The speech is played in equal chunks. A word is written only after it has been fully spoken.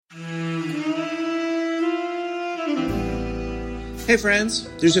Hey friends,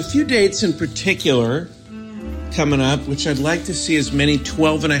 there's a few dates in particular coming up which I'd like to see as many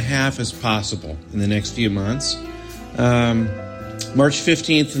 12 and a half as possible in the next few months. March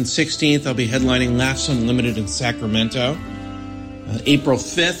 15th and 16th, I'll be headlining Laughs Unlimited in Sacramento. April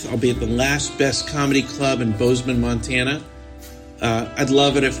 5th, I'll be at the Last Best Comedy Club in Bozeman, Montana. I'd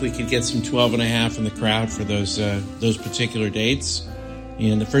love it if we could get some 12 and a half in the crowd for those particular dates.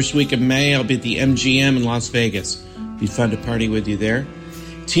 And the first week of May, I'll be at the MGM in Las Vegas. Be fun to party with you there.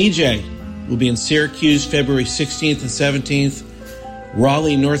 TJ will be in Syracuse February 16th and 17th.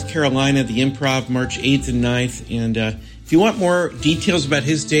 Raleigh, North Carolina, the Improv March 8th and 9th. And if you want more details about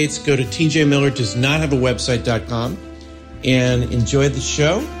his dates, go to tjmillerdoesnothaveawebsite.com and enjoy the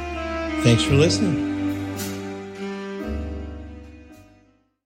show. Thanks for listening.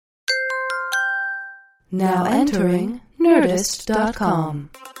 Now entering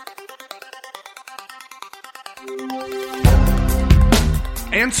Nerdist.com.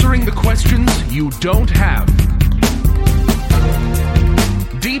 Answering the questions you don't have.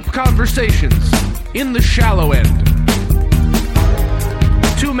 Deep conversations in the shallow end.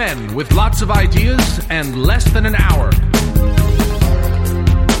 Two men with lots of ideas and less than an hour.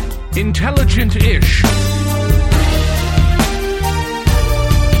 Intelligent-ish.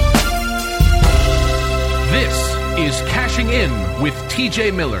 This is Cashing In with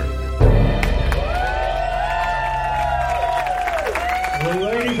TJ Miller.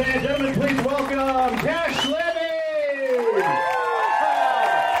 Ladies and gentlemen, please welcome Cash Levy!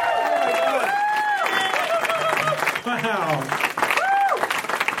 Wow.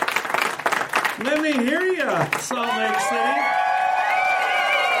 Let me hear ya, Salt Lake City.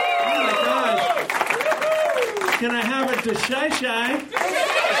 Oh my gosh. Can I have it to Shy?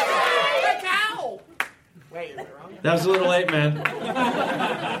 That was a little late, man.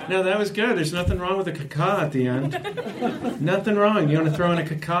 No, that was good. There's nothing wrong with a caca at the end. Nothing wrong. You want to throw in a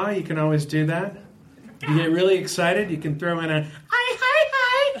caca? You can always do that. You get really excited, you can throw in a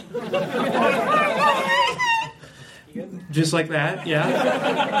hi. Just like that,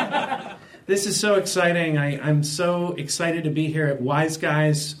 yeah. This is so exciting. I'm so excited to be here at Wise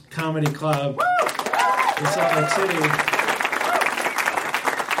Guys Comedy Club in Salt Lake City.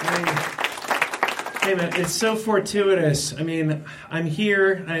 Hey man, it's so fortuitous. I mean, I'm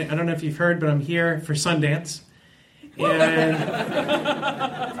here, I don't know if you've heard, but I'm here for Sundance. And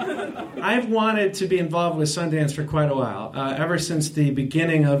I've wanted to be involved with Sundance for quite a while, ever since the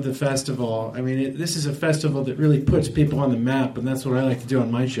beginning of the festival. I mean, this is a festival that really puts people on the map, and that's what I like to do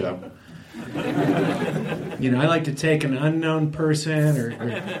on my show. You know, I like to take an unknown person or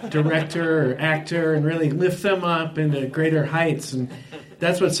director or actor and really lift them up into greater heights, and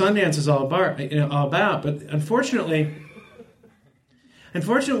that's what Sundance is all about. But unfortunately,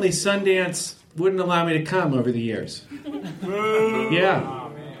 Sundance wouldn't allow me to come over the years. Yeah.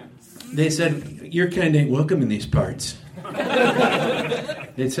 They said, your kind ain't welcome in these parts.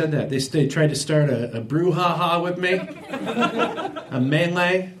 They said that. They tried to start a brouhaha with me, a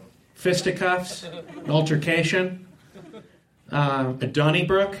melee, fisticuffs, an altercation, a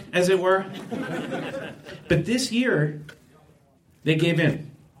Donnybrook, as it were. But this year, they gave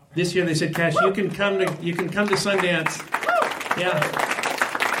in. This year they said, Cash, you can come to Sundance. Yeah.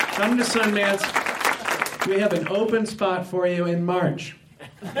 Come to Sundance. We have an open spot for you in March.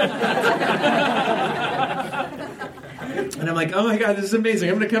 And I'm like, oh my God, this is amazing.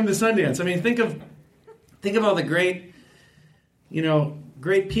 I'm going to come to Sundance. I mean, think of all the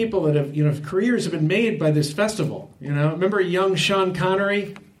great people that have, careers have been made by this festival. You know, remember young Sean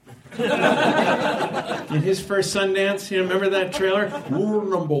Connery? In his first Sundance, remember that trailer? Rule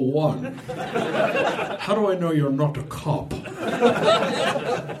number 1. How do I know you're not a cop?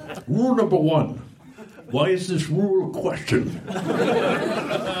 Rule number 1. Why is this rule a question?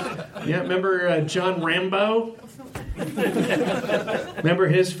 Yeah, remember John Rambo? Remember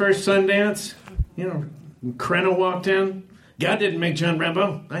his first Sundance? Crenna walked in. God didn't make John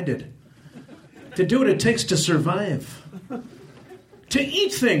Rambo. I did. To do what it takes to survive. To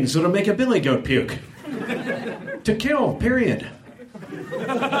eat things that'll make a billy goat puke. To kill, period.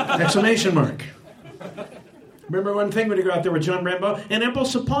 Exclamation mark. Remember one thing when you go out there with John Rambo? An ample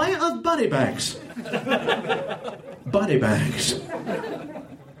supply of body bags. Body bags.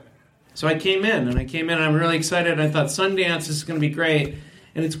 So I came in, and I'm really excited. I thought Sundance is going to be great.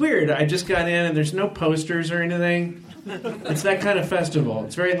 And it's weird. I just got in, and there's no posters or anything. It's that kind of festival.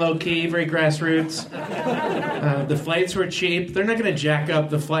 It's very low-key, very grassroots. The flights were cheap. They're not going to jack up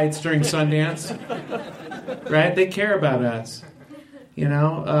the flights during Sundance. Right? They care about us.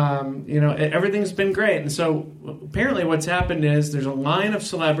 Everything's been great. And so apparently what's happened is there's a line of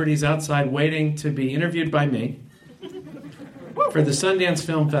celebrities outside waiting to be interviewed by me. for the Sundance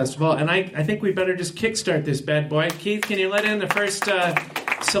Film Festival, and I think we better just kickstart this bad boy. Keith, can you let in the first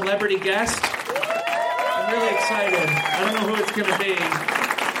celebrity guest? I'm really excited. I don't know who it's going to be.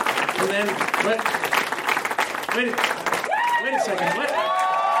 And then, what? Wait a second. What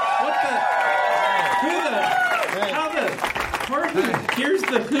the? Who the? How the? Here's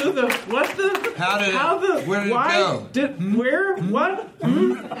the who the what the where did why it go? Where what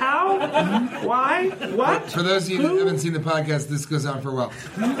how why what? For those of you that haven't seen the podcast, this goes on for a while.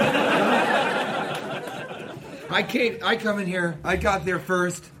 I come in here. I got there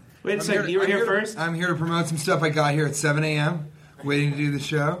first. Wait a second. You were here first? I'm here to promote some stuff. I got here at 7 a.m. waiting to do the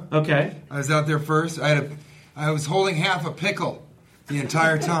show. Okay. I was out there first. I was holding half a pickle the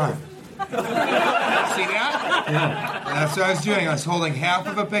entire time. See that? Yeah. That's what I was doing. I was holding half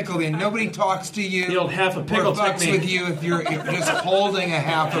of a pickle, and nobody talks to you. The old half a pickle or fucks technique. with you if you're just holding a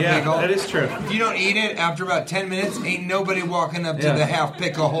half a pickle. That is true. If you don't eat it after about 10 minutes, ain't nobody walking up to the half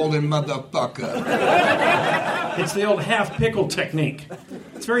pickle holding motherfucker. It's the old half pickle technique.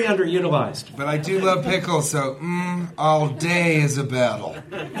 It's very underutilized. But I do love pickles, so all day is a battle.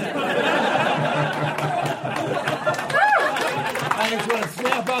 I just want to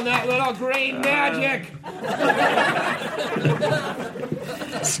snap on that little green magic.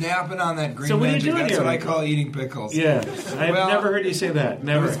 Snapping on that green So what are you magic, doing that's here? what I call eating pickles. Yeah. I've never heard you say that.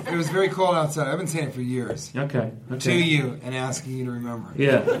 Never. It was very cold outside. I've been saying it for years. Okay. To you and asking you to remember.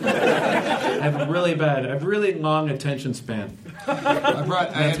 Yeah. I have really long attention span.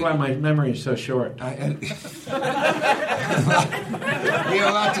 That's why my memory is so short. You have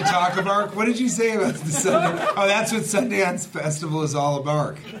a lot to talk about. What did you say about the Sundance? Oh, that's what Sundance Festival is all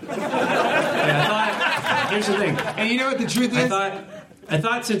about. Here's the thing. And you know what the truth is? I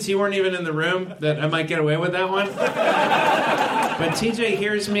thought since you weren't even in the room that I might get away with that one. But TJ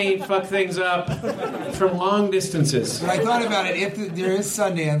hears me fuck things up from long distances. But I thought about it. If there is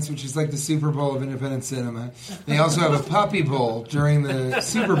Sundance, which is like the Super Bowl of independent cinema, they also have a Puppy Bowl during the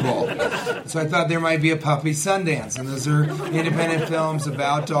Super Bowl. So I thought there might be a Puppy Sundance. And those are independent films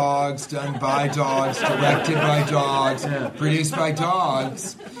about dogs, done by dogs, directed by dogs, produced by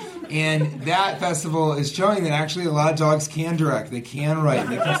dogs. And that festival is showing that actually a lot of dogs can direct, they can write,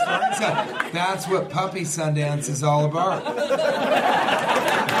 they can start stuff. That's what Puppy Sundance is all about.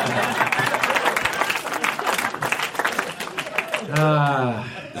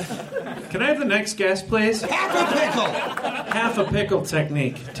 Can I have the next guest, please? Half a pickle! Half a pickle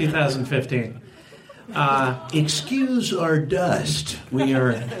technique, 2015. Excuse our dust.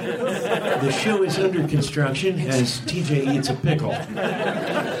 The show is under construction as TJ eats a pickle.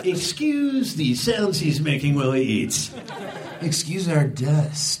 Excuse the sounds he's making while he eats. Excuse our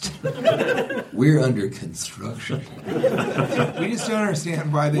dust. We're under construction. We just don't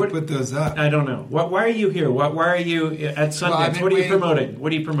understand why they put those up. I don't know. Why are you here? Why are you at Sundance? What are you promoting?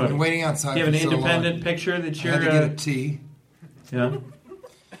 What are you promoting? I'm waiting outside. Do you have an for so independent long. picture that you're... I had to get a tea. Yeah.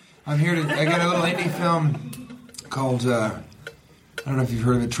 I'm here to... I got a little indie film called... I don't know if you've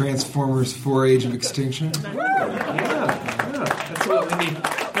heard of it. Transformers 4 Age of Extinction. Yeah. That's what we need.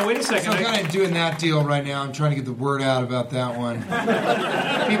 Now, wait a second. So I'm kind of doing that deal right now. I'm trying to get the word out about that one.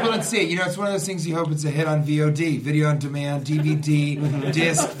 People don't see it. You know, it's one of those things you hope it's a hit on VOD. Video on demand, DVD,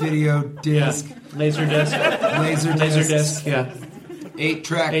 disc, video, disc. Yeah. Laserdisc. Laserdisc, yeah.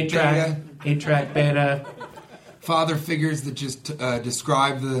 8-track beta. Father figures that just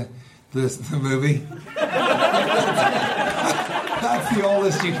describe the movie. That's the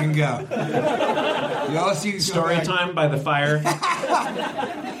oldest you can go. The oldest you can Story go time by the fire.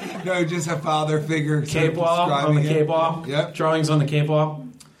 No, just a father figure. Cave wall on the cave wall. Yep. Drawings on the cave wall.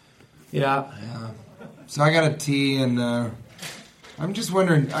 Yeah. So I got a tea, and I'm just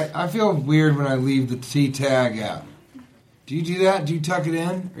wondering. I feel weird when I leave the tea tag out. Do you do that? Do you tuck it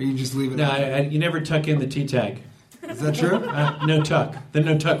in, or you just leave it? No, you never tuck in the tea tag. Is that true? No tuck. The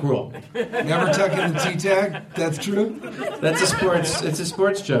no tuck rule. Never tuck in the tea tag? That's true? That's a sports. It's a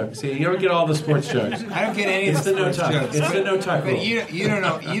sports joke. See, you don't get all the sports jokes. I don't get any It's of the the no sports tuck. jokes. It's the no tuck rule. But you don't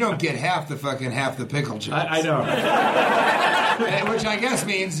know. You don't get half the pickle jokes. I know. Which I guess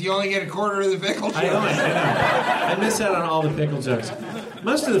means you only get a quarter of the pickle jokes. I know. I miss out on all the pickle jokes.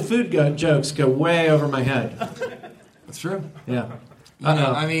 Most of the food jokes go way over my head. That's true. Yeah. You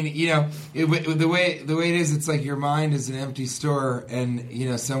know, I mean, you know, the way it is, it's like your mind is an empty store, and you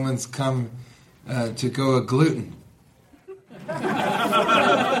know someone's come to go a gluten,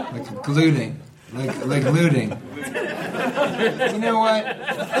 like gluting, like looting. You know what?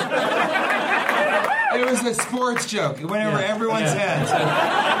 It was a sports joke. It went over everyone's heads.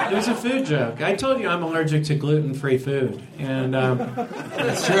 It was a food joke. I told you I'm allergic to gluten-free food, and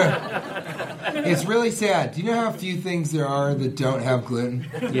That's true. It's really sad. Do you know how few things there are that don't have gluten?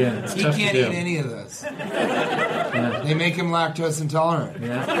 Yeah, it's He tough can't to do. eat any of those. They make him lactose intolerant.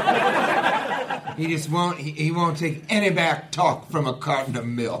 Yeah. He just won't. He won't take any back talk from a carton of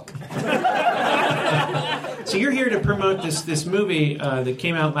milk. So you're here to promote this movie that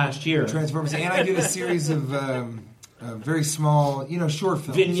came out last year. Transformers, and I did a series of very small, short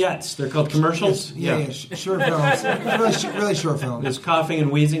films. Vignettes. They're called commercials. Short films. Really short films. There's coughing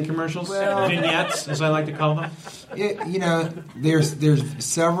and wheezing commercials. Well- Vignettes, as I like to call them. There's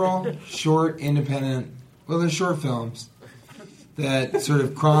several short independent. Well, there's short films that sort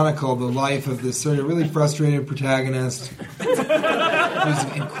of chronicle the life of this sort of really frustrated protagonist who's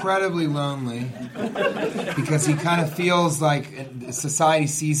incredibly lonely because he kind of feels like society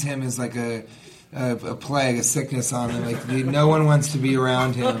sees him as like a plague, a sickness on him. Like no one wants to be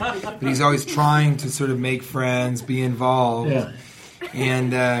around him, but he's always trying to sort of make friends, be involved. Yeah.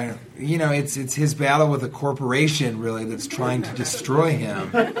 And it's his battle with a corporation really that's trying to destroy him.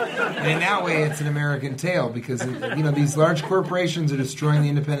 And in that way, it's an American tale because these large corporations are destroying the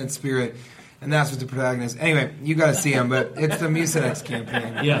independent spirit, and that's what the protagonist. Anyway, you got to see him, but it's the Mucinex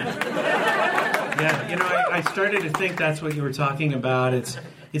campaign. Yeah. I started to think that's what you were talking about. It's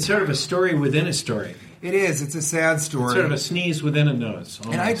sort of a story within a story. It is. It's a sad story. Sort of a sneeze within a nose.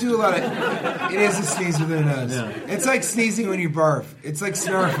 Almost. And I do a lot of. It is a sneeze within a nose. Yeah. It's like sneezing when you barf. It's like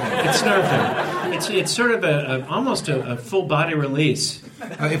snarfing. It's snarfing. It's sort of almost a full body release.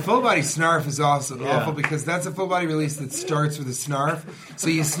 A full body snarf is also awful because that's a full body release that starts with a snarf. So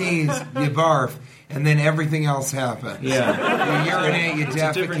you sneeze, you barf, and then everything else happens. Yeah. You urinate, you It's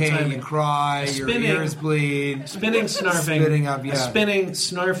a different defecate, timing. you cry, your ears bleed. Spinning, snarfing. Spitting up, yeah. Spinning,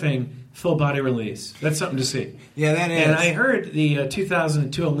 snarfing, full body release. That's something to see. Yeah, that is. And I heard the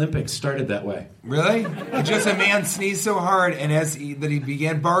 2002 Olympics started that way. Really? Just a man sneezed so hard and that he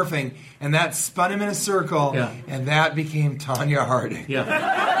began barfing, and that spun him in a circle, and that became Tanya Harding. Yeah.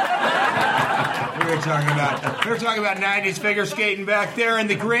 We were talking about 90s figure skating back there in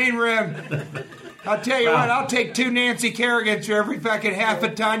the green room. I'll tell you what, I'll take 2 Nancy Kerrigans for every fucking half a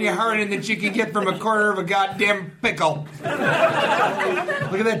Tanya Harding that you can get from a quarter of a goddamn pickle. Look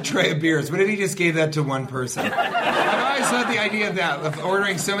at that tray of beers. What if he just gave that to one person? I've always had the idea of that, of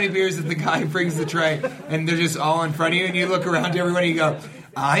ordering so many beers that the guy brings the tray and they're just all in front of you and you look around to everyone and you go,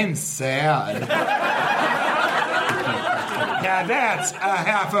 I'm sad. Now that's a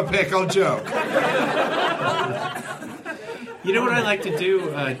half a pickle joke. You know what I like to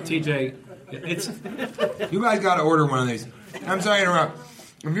do, TJ? You guys got to order one of these. I'm sorry to interrupt.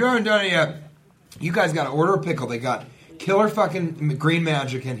 If you haven't done it yet, you guys got to order a pickle. They got killer fucking green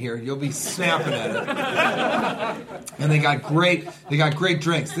magic in here. You'll be snapping at it. And they got great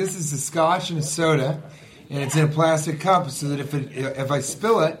drinks. This is a scotch and a soda, and it's in a plastic cup so that if I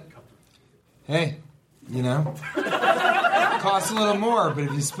spill it, hey, it costs a little more. But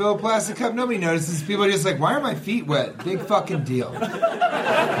if you spill a plastic cup, nobody notices. People are just like, why are my feet wet? Big fucking deal.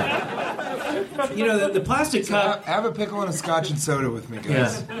 The plastic cup. Have a pickle and a scotch and soda with me,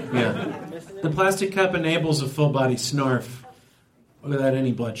 guys. Yeah. The plastic cup enables a full body snarf without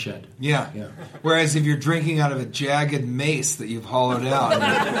any bloodshed. Yeah. Whereas if you're drinking out of a jagged mace that you've hollowed out,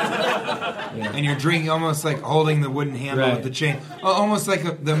 and you're drinking almost like holding the wooden handle of the chain, almost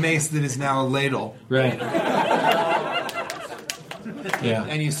like the mace that is now a ladle. Right. Yeah.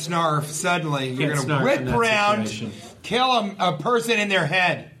 And you snarf, suddenly you're going to snarf whip in that around, situation. kill a person in their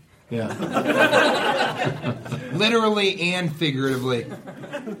head. Yeah. Literally and figuratively.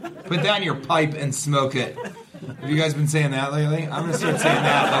 Put that in your pipe and smoke it. Have you guys been saying that lately? I'm going to start saying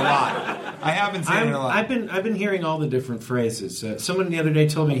that a lot. I have been saying it a lot. I've been hearing all the different phrases. Someone the other day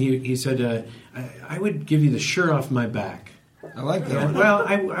told me, he said, I would give you the shirt off my back. I like that one. Well,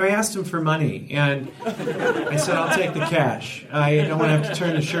 I asked him for money, and I said, I'll take the cash. I don't want to have to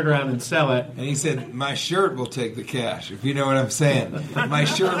turn the shirt around and sell it. And he said, my shirt will take the cash, if you know what I'm saying. My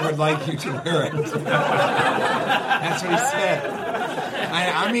shirt would like you to wear it. That's what he said.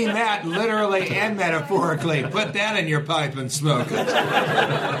 I mean that literally and metaphorically. Put that in your pipe and smoke it.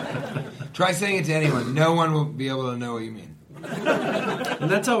 Try saying it to anyone. No one will be able to know what you mean.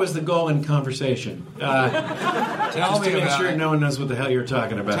 And that's always the goal in conversation. Tell Just me to make about sure it. no one knows what the hell you're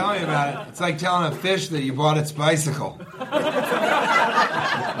talking about. Tell me about it. It's like telling a fish that you bought its bicycle.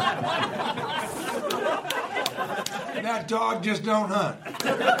 That dog just don't hunt.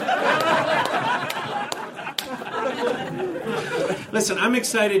 Listen, I'm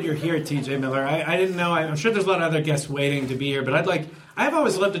excited you're here, TJ Miller. I didn't know. I'm sure there's a lot of other guests waiting to be here, but I've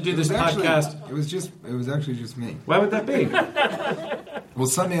always loved to do this podcast. It was actually just me. Why would that be? Well,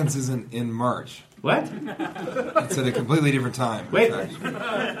 Sundance isn't in March. What? It's at a completely different time. Wait.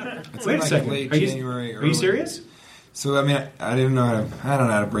 It's Wait in a second. late Are you, January. are you serious? So I mean, I don't know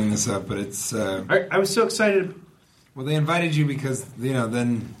how to bring this up, but it's. I was so excited. Well, they invited you because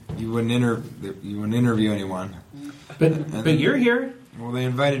then you wouldn't interview anyone. But you're here. Well, they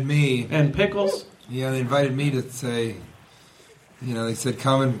invited me. And Pickles. Yeah, they invited me to say. They said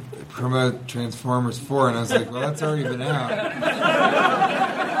come and promote Transformers 4, and I was like, well, that's already been out.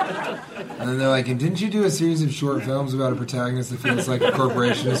 And then they're like, and didn't you do a series of short films about a protagonist that feels like a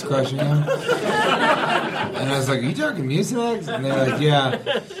corporation is crushing him? And I was like, are you talking Mucinex? And they're like, yeah.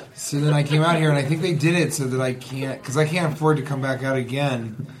 So then I came out here, and I think they did it so that I can't afford to come back out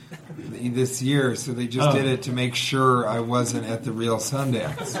again this year, so they just did it to make sure I wasn't at the real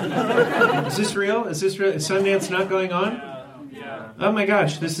Sundance. Is this real? Is Sundance not going on? Oh my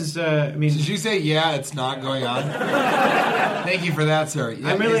gosh, this is, Did you say, yeah, it's not going on? Thank you for that, sir.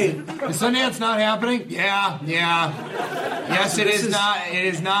 Yeah, is Sundance not happening? Yeah. Yes, it is not. It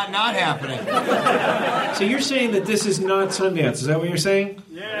is not happening. So you're saying that this is not Sundance, is that what you're saying?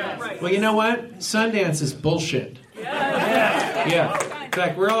 Yeah. Right. Well, you know what? Sundance is bullshit. Yeah. In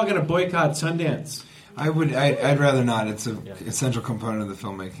fact, we're all going to boycott Sundance. I'd rather not. It's an essential component of the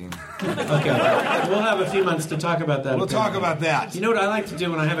filmmaking. Okay. We'll have a few months to talk about that. We'll talk about that. You know what I like to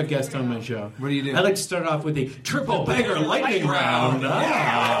do when I have a guest on my show? What do you do? I like to start off with the Triple Banger Lightning Round.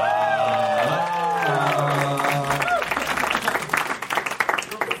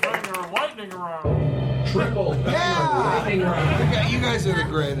 Triple Lightning Round. You guys are the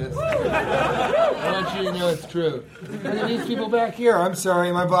greatest. I want you to know it's true. Look at these people back here. I'm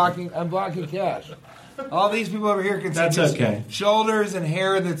sorry. I'm blocking Cash. All these people over here can see That's okay. Shoulders and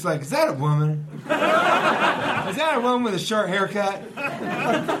hair that's like, is that a woman? Is that a woman with a short haircut?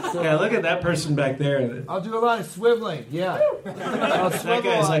 Yeah, look at that person back there. I'll do a lot of swiveling. Yeah. That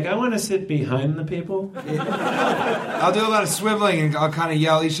guy's like, I want to sit behind the people. I'll do a lot of swiveling, and I'll kind of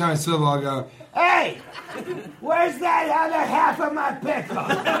yell each time I swivel. I'll go, hey, where's that other half of my pickle?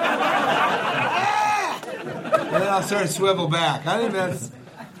 And then I'll sort of swivel back. I think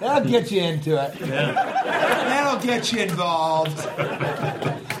that'll get you into it. Yeah. That'll get you involved.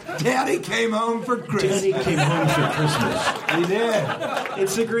 Daddy came home for Christmas. Daddy came home for Christmas. He did.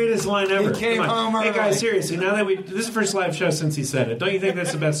 It's the greatest line ever. He came home early. Hey guys, seriously, now that this is the first live show since he said it. Don't you think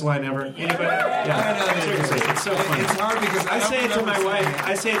that's the best line ever? Anybody? Yeah. I know, Seriously, it's so funny. It's hard because I say it to my wife.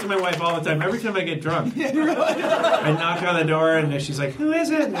 I say it to my wife all the time. Every time I get drunk, I knock on the door and she's like, "Who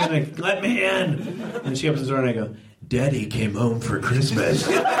is it?" And I'm like, "Let me in." And she opens the door and I go, "Daddy came home for Christmas."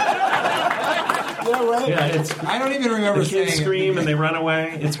 Yeah, right. Yeah, I don't even remember the kids saying scream it. and they run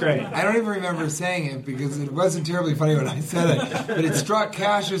away. It's great. I don't even remember saying it because it wasn't terribly funny when I said it. But it struck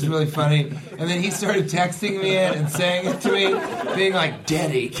Cash as really funny. And then he started texting me it and saying it to me, being like,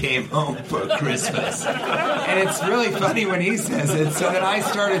 Daddy came home for Christmas. And it's really funny when he says it. So then I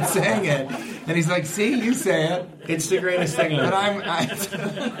started saying it. And he's like, see, you say it. It's the greatest thing ever.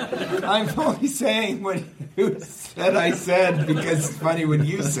 But I'm only saying what you said I said because it's funny when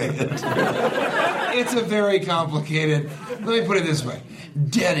you say it. It's a very complicated... Let me put it this way.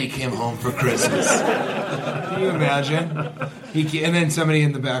 Daddy came home for Christmas. Can you imagine? And then somebody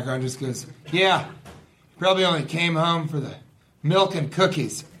in the background just goes, yeah, probably only came home for the milk and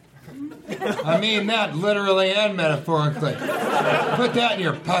cookies. I mean that literally and metaphorically. Put that in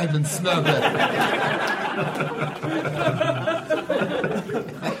your pipe and smoke it.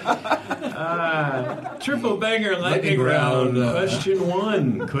 Triple Banger Lightning Round. Question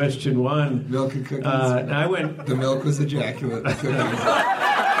one. Milk and cookies. I went. The milk was ejaculate. The cookies.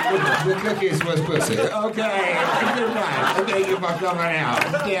 The cookies was pussy. Okay. Good night. Thank you for coming out.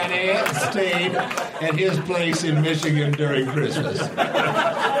 Daddy stayed at his place in Michigan during Christmas.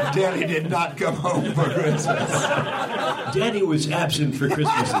 Daddy did not come home for Christmas. Daddy was absent for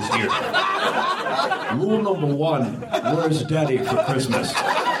Christmas this year. Rule number one: where's Daddy for Christmas?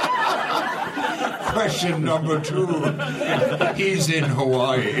 Question number 2. He's in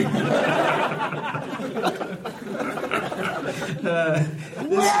Hawaii.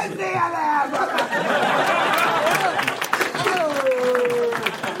 Where's the other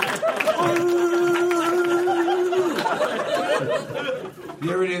You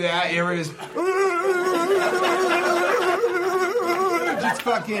ever do that? You ever just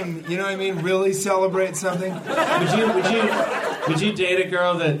fucking, you know what I mean? Really celebrate something? Would you date a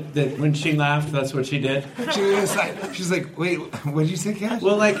girl that when she laughed, that's what she did? She's like, wait, what did you say, Cash?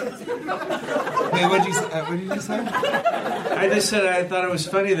 Well, like, wait, what did you say? I just said I thought it was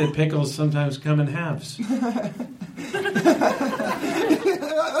funny that pickles sometimes come in halves.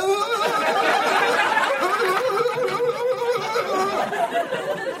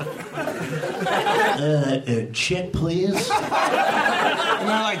 Check, please. And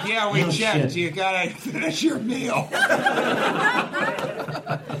they're like, yeah, we No checked. shit. You gotta finish your meal.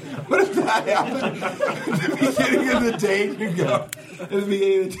 What if that happened at the beginning of the date? You go at the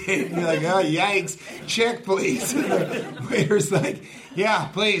beginning of the date, and you're like, oh, yikes. Check, please. And the waiter's like, yeah,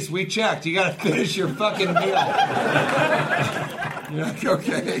 please, we checked. You gotta finish your fucking meal. You're like,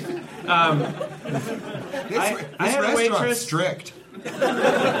 okay. This I had a restaurant's waitress. strict.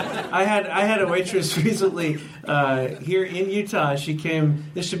 I had a waitress recently here in Utah. She came.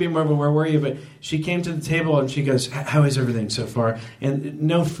 This should be more of a where were you? But she came to the table and she goes, "How is everything so far?" And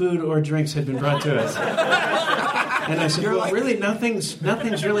no food or drinks had been brought to us. And I said, "Well, really, nothing's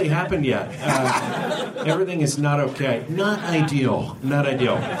really happened yet. Everything is not okay. Not ideal. Not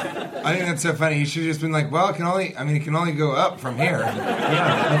ideal." I think that's so funny. You should have just been like, well, it can only go up from here.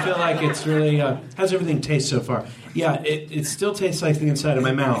 Yeah, I feel like it's really. How's everything taste so far? Yeah, it still tastes like the inside of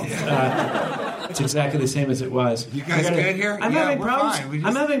my mouth. It's exactly the same as it was. You guys good here? I'm Yeah, having we're problems. fine.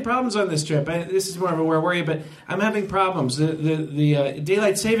 I'm having problems on this trip. This is more of a where were you? But I'm having problems. The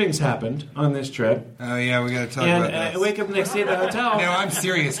daylight savings happened on this trip, Oh, yeah, we got to talk and about this. I wake up the next day at the hotel. No, I'm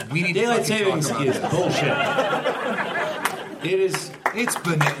serious. We need Daylight to fucking savings talk is about bullshit. It is. this. It's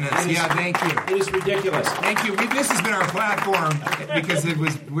bananas. Yeah, thank you. It is ridiculous. Thank you. This has been our platform because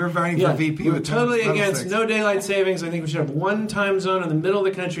we're running for VP. We're with totally level against 6. no daylight savings. I think we should have one time zone in the middle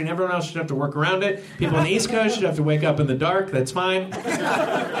of the country, and everyone else should have to work around it. People on the East Coast should have to wake up in the dark. That's fine.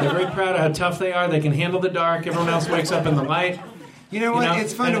 They're very proud of how tough they are. They can handle the dark. Everyone else wakes up in the light. You know what?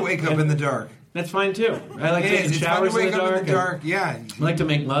 It's fun to wake up in the dark. That's fine too. I like It taking is. It's fun showers to wake in the up dark. in the dark. Yeah. I like to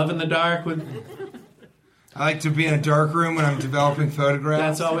make love in the dark. I like to be in a dark room when I'm developing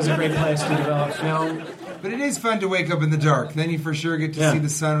photographs. That's always a great place to develop film. But it is fun to wake up in the dark. Then you for sure get to Yeah. see the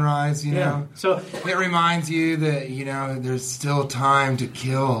sunrise, you know. So It reminds you that, there's still time to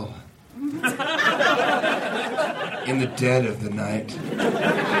kill. In the dead of the night.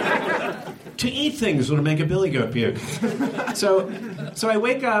 to eat things would make a billy goat puke. So I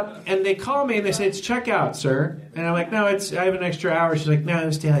wake up and they call me and they say it's checkout, sir. And I'm like, no, I have an extra hour. She's like, no,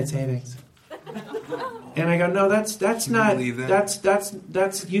 it's daylight savings. And I go, no, that's not. believe that?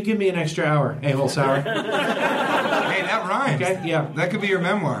 That's. You give me an extra hour, a-hole sour. Hey, that rhymes. Okay, yeah. That could be your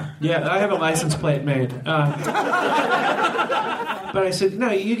memoir. Yeah, I have a license plate made. But I said,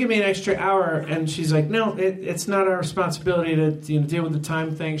 no, you give me an extra hour. And she's like, no, it's not our responsibility to deal with the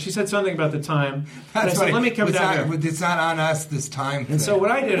time thing. She said something about the time. But I said, funny. let me come down here. It's not on us this time. And so what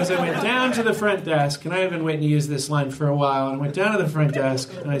I did is I went down to the front desk, and I had been waiting to use this line for a while, and I went down to the front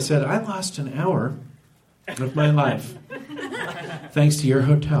desk, and I said, I lost an hour of my life thanks to your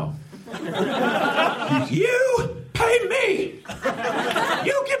hotel. You pay me!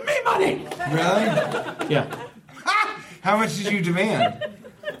 You give me money! Really? Yeah. How much did you demand?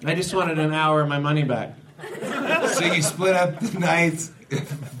 I just wanted an hour of my money back. So you split up the night's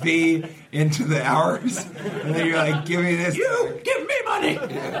fee into the hours, and then you're like, "Give me this." You give me money!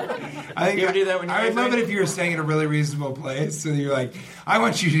 I think You ever do that when you're I would love angry? it if you were staying at a really reasonable place. So you're like, "I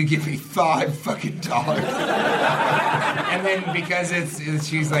want you to give me $5 fucking." And then because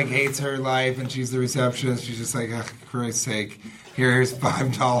she's like hates her life and she's the receptionist, she's just like, oh, for Christ's sake, here's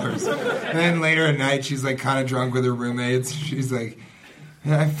 $5. And then later at night, she's like kind of drunk with her roommates. She's like,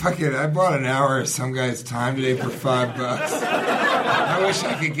 yeah, I bought an hour of some guy's time today for $5. I wish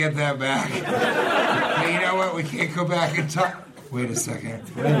I could get that back. But you know what? We can't go back and talk. Wait a second.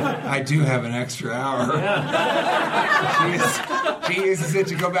 I do have an extra hour. She uses it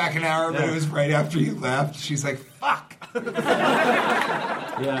to go back an hour, but it was right after you left. She's like, fuck.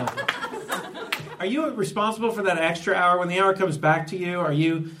 Yeah. Are you responsible for that extra hour? When the hour comes back to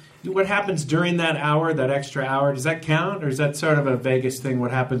you, what happens during that hour, that extra hour, does that count? Or is that sort of a Vegas thing? What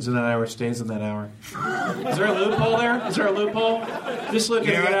happens in that hour stays in that hour? Is there a loophole there? Is there a loophole? Just looking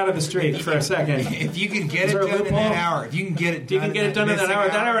to get out of the street for a second. If you can get Is it there a done in loophole? that hour, if you can get it done, You can get it done in that hour.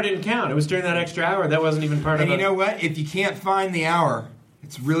 That hour didn't count. It was during that extra hour. That wasn't even part of And it. you know what? If you can't find the hour,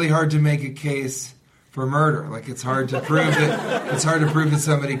 it's really hard to make a case for murder. Like it's hard to prove that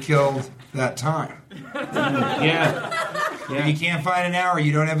somebody killed that time. Yeah. If you can't find an hour,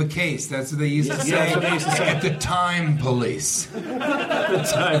 you don't have a case. That's what they used to say. that's what they used to say. At the time police. The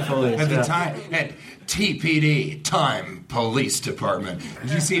time police. At the yeah. time, at TPD, Time Police Department.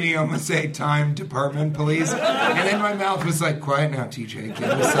 Did you see me almost say Time Department Police? And then my mouth was like, quiet now, TJ. Give me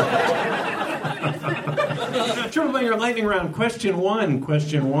a second. Triple Banger Lightning Round. Question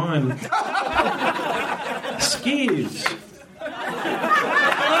one. Skis.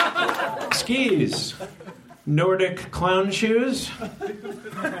 Skis. Nordic clown shoes.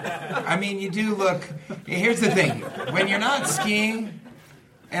 I mean, you do look... Here's the thing. When you're not skiing,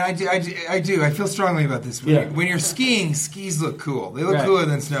 And I do. I feel strongly about this. When you're skiing, skis look cool. They look cooler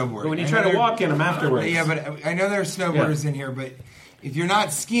than snowboarding. But when you try to walk in them afterwards. Yeah, but I know there are snowboarders in here, but if you're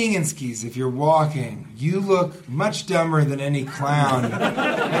not skiing in skis, if you're walking, you look much dumber than any clown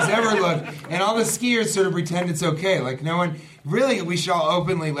has ever looked. And all the skiers sort of pretend it's okay. Like no one... Really, we should all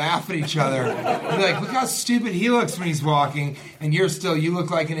openly laugh at each other. Be like, look how stupid he looks when he's walking, and you look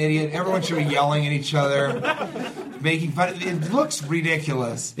like an idiot. Everyone should be yelling at each other, making fun. It looks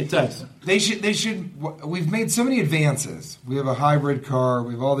ridiculous. It does. They should. We've made so many advances. We have a hybrid car.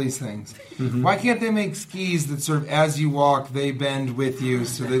 We have all these things. Mm-hmm. Why can't they make skis that sort of, as you walk, they bend with you,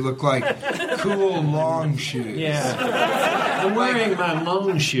 so they look like cool long shoes? Yeah. I'm wearing my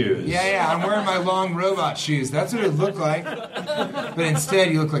long shoes. Yeah. I'm wearing my long robot shoes. That's what it looked like. But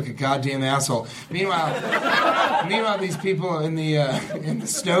instead, you look like a goddamn asshole. Meanwhile, these people in the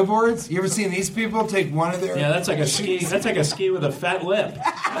snowboards. You ever seen these people take one of their? Yeah, that's like a ski. That's like a ski with a fat lip.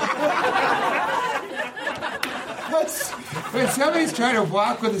 When somebody's trying to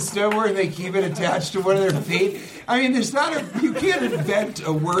walk with a snowboard and they keep it attached to one of their feet, I mean, you can't invent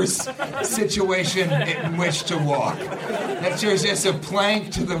a worse situation in which to walk. That's just a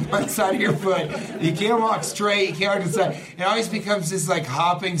plank to the one side of your foot. You can't walk straight. You can't walk to the side. It always becomes this like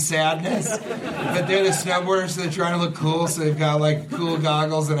hopping sadness. But they're the snowboarders, so they're trying to look cool. So they've got like cool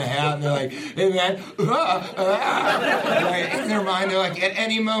goggles and a hat, and they're like, hey man, Like, in their mind, they're like, at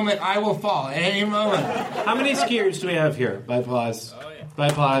any moment I will fall. At any moment. How many skiers do we have here? By applause. By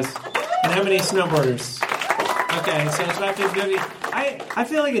applause. And how many snowboarders? Okay, so it's about 50. I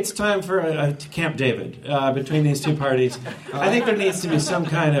feel like it's time for a Camp David between these two parties. I think there needs to be some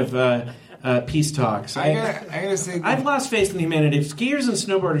kind of peace talks. I gotta say, I've lost faith in humanity. If skiers and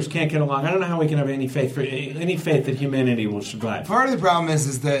snowboarders can't get along, I don't know how we can have any faith that humanity will survive. Part of the problem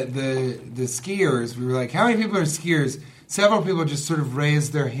is that the skiers, we were like, how many people are skiers? Several people just sort of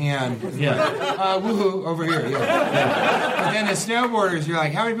raised their hand. Yeah. Woohoo, over here. Yeah. But then the snowboarders, you're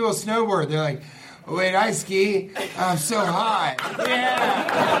like, how many people snowboard? They're like, wait, I ski. I'm so high.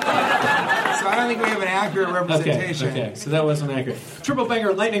 Yeah. So I don't think we have an accurate representation. Okay. So that wasn't accurate. Triple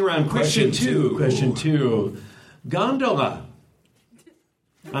banger lightning round. Question two. Gondola.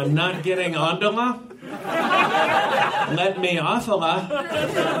 I'm not getting ondola. Let me offola.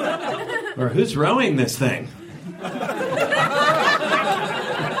 Or who's rowing this thing?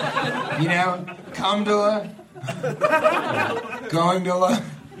 You know, come-dola, going-dola.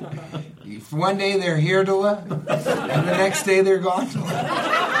 One day they're here-dola, and the next day they're gone-dola.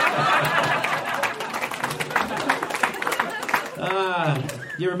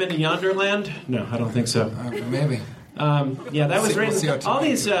 You ever been to Yonderland? No, I don't think so. Maybe. Yeah, that was written.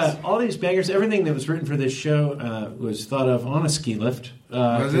 All these bangers, everything that was written for this show was thought of on a ski lift.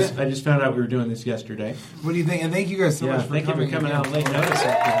 Was it? I just found out we were doing this yesterday. What do you think? And thank you guys so much for coming. Thank you for coming out late notice.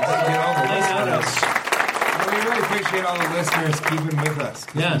 We really appreciate all the listeners keeping with us.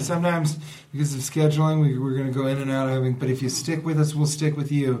 Yeah. Sometimes, because of scheduling, we're going to go in and out of having. But if you stick with us, we'll stick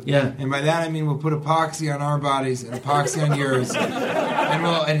with you. Yeah. And by that I mean we'll put epoxy on our bodies and epoxy on yours,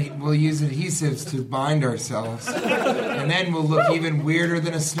 and we'll use adhesives to bind ourselves, and then we'll look even weirder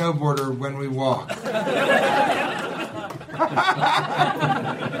than a snowboarder when we walk.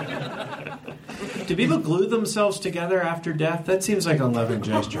 Do people glue themselves together after death? That seems like a loving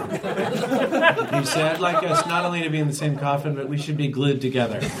gesture. You said, I'd like us not only to be in the same coffin, but we should be glued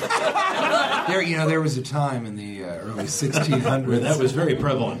together. There was a time in the early 1600s where that was very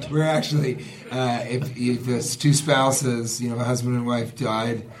prevalent. Where actually, if two spouses, a husband and wife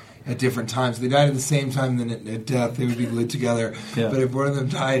died at different times, they died at the same time, then at death they would be glued together. Yeah. But if one of them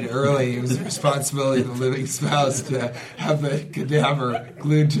died early, it was the responsibility of the living spouse to have the cadaver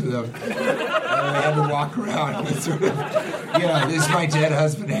glued to them. And they had to walk around with sort of, this is my dead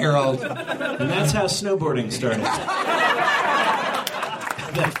husband, Harold. And that's how snowboarding started.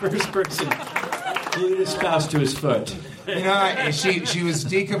 That first person glued his spouse to his foot. She was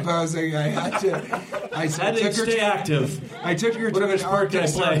decomposing. I took her stay active. I took her to an Arctic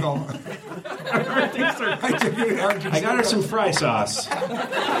Circle. I got her some fry sauce,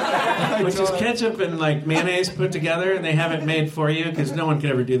 which is ketchup and mayonnaise put together, and they have it made for you because no one could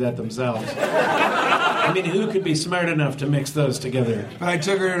ever do that themselves. I mean, who could be smart enough to mix those together? But I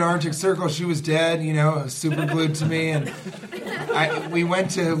took her to an Arctic Circle. She was dead, super glued to me, and we went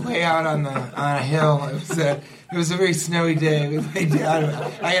to lay out on a hill. It was a very snowy day. We lay down.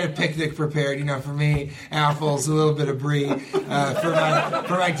 I had a picnic prepared, for me, apples, a little bit of brie, for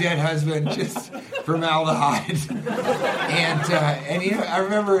my dead husband, just formaldehyde. And I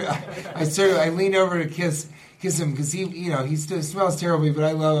remember I leaned over to kiss him because he still smells terribly, but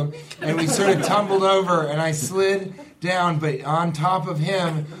I love him. And we sort of tumbled over, and I slid down, but on top of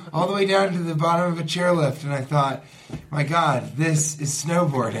him, all the way down to the bottom of a chairlift. And I thought, my God, this is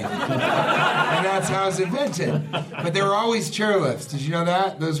snowboarding. And that's how it was invented. But there were always chairlifts. Did you know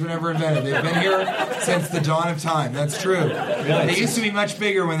that? Those were never invented. They've been here since the dawn of time. That's true. They used to be much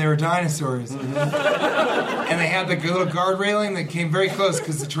bigger when they were dinosaurs. And they had the little guard railing that came very close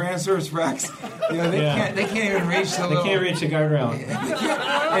because the Tyrannosaurus Rex, they can't even reach the little... They can't reach the guard railing.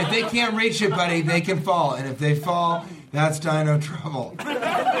 If they can't reach it, buddy, they can fall. And if they fall, that's dino trouble.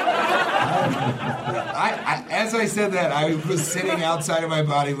 As I said that, I was sitting outside of my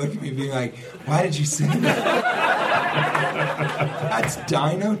body looking at me being like, why did you say that? That's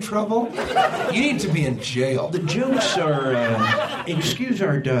dino trouble? You need to be in jail. The jokes are, excuse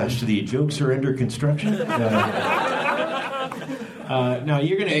our dust, the jokes are under construction. No,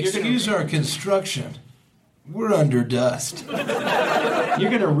 you're gonna... Excuse our construction. We're under dust. You're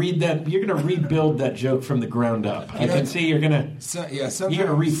gonna rebuild that joke from the ground up. I can see you're gonna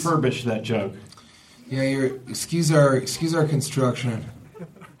refurbish that joke. Yeah, excuse our construction.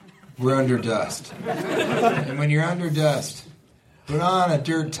 We're under dust. And when you're under dust, put on a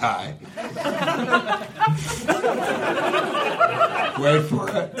dirt tie. Wait for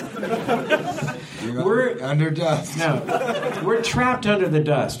it. We're under dust. No, we're trapped under the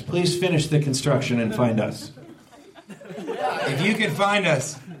dust. Please finish the construction and find us. If you can find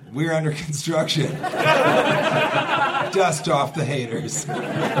us, we're under construction. Dust off the haters.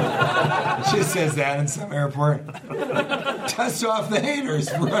 It just says that in some airport. Dust off the haters.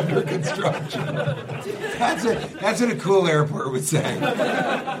 We're under construction. That's what a cool airport would say.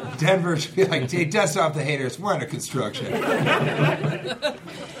 Denver should be like, hey, dust off the haters. We're under construction.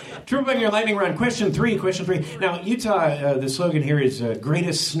 True Bang Your Lightning Round. Question three. Now, Utah, the slogan here is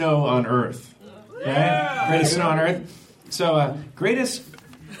greatest snow on earth. Right? Greatest snow on earth. So, greatest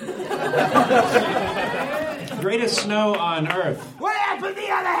snow on earth. What happened to the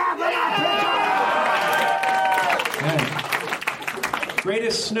other half of that?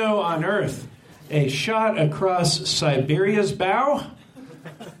 Greatest snow on earth. A shot across Siberia's bow,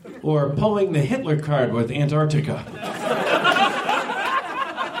 or pulling the Hitler card with Antarctica.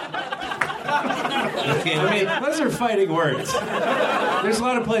 I mean, those are fighting words. There's a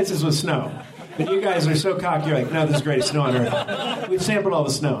lot of places with snow. But you guys are so cocky, you're like, no, this is the greatest snow on earth. We've sampled all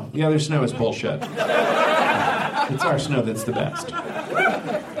the snow. The other snow is bullshit. It's our snow that's the best.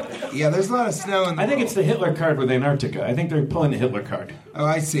 Yeah, there's a lot of snow in the I think it's the Hitler card with Antarctica. I think they're pulling the Hitler card. Oh,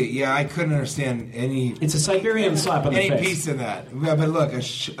 I see. Yeah, I couldn't understand any... It's a Siberian slap on the face. Any piece of that. Yeah, but look, a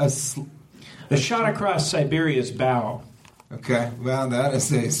shot across Siberia's bow. Okay, well, that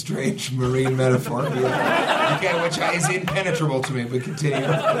is a strange marine metaphor. Okay, which is impenetrable to me, but continue.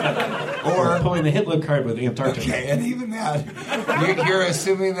 Or pulling the Hitler card with Antarctica. Okay, and even that, you're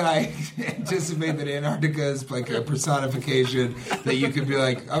assuming that I anticipate that Antarctica is like a personification, that you could be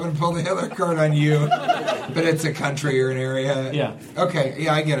like, I'm going to pull the Hitler card on you, but it's a country or an area. Yeah. Okay,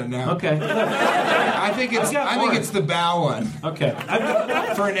 yeah, I get it now. Okay. I think it's the bow one. Okay.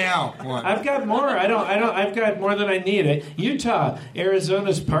 For now, one. I've got more. I've got more than I need. Utah,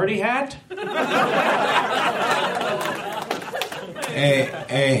 Arizona's party hat.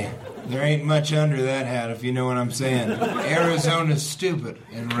 Hey, there ain't much under that hat, if you know what I'm saying. Arizona's stupid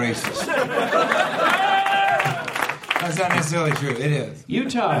and racist. That's not necessarily true. It is.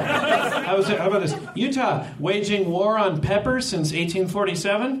 Utah. How about this? Utah, waging war on pepper since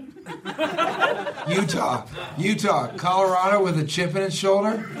 1847? Utah, Colorado with a chip in its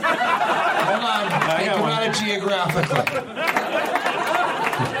shoulder? Hold on, think about it geographically.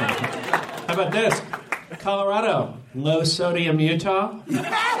 How about this? Colorado, low sodium Utah? Low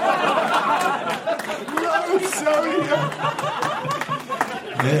sodium.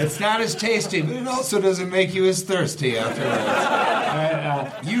 It's not as tasty, but it also doesn't make you as thirsty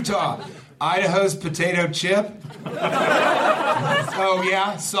afterwards. Utah, Idaho's potato chip? Oh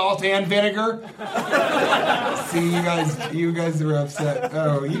yeah, salt and vinegar. See, you guys are upset.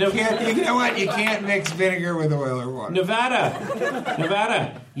 Oh, you can't. You know what? You can't mix vinegar with oil or water.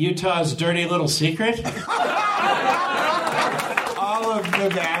 Nevada, Utah's dirty little secret. All of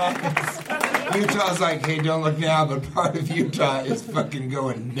Nevada. Utah's like, hey, don't look now, but part of Utah is fucking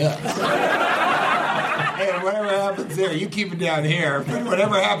going nuts. And whatever happens there, you keep it down here. But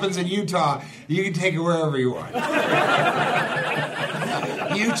whatever happens in Utah, you can take it wherever you want.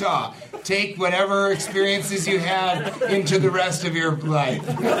 Utah, take whatever experiences you had into the rest of your life.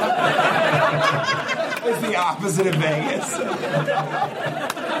 It's the opposite of Vegas.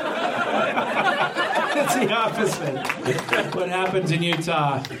 It's the opposite. What happens in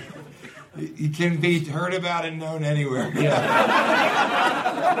Utah You can be heard about and known anywhere.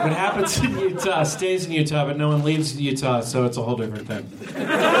 Yeah. What happens in Utah stays in Utah, but no one leaves Utah, so it's a whole different thing.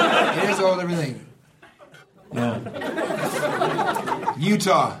 It is a whole different thing. Yeah.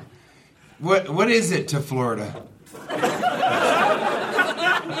 Utah. What is it to Florida?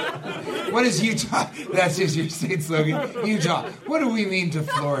 What is Utah? That's just your state slogan. Utah. What do we mean to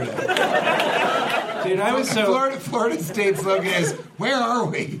Florida? Dude, I was so... Florida state slogan is, where are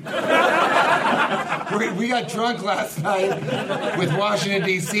we? We got drunk last night with Washington,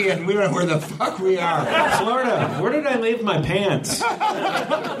 D.C., and we don't know where the fuck we are. Florida. Where did I leave my pants?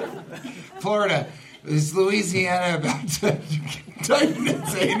 Florida. Is Louisiana about to tighten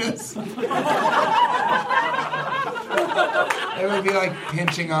its anus? It would be like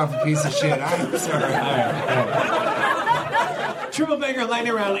pinching off a piece of shit. I'm sorry. All right. Triple banger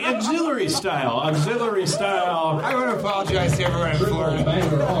lightning round, auxiliary style. Auxiliary style. I want to apologize to everyone in Florida.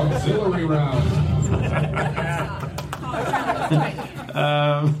 Banger auxiliary round.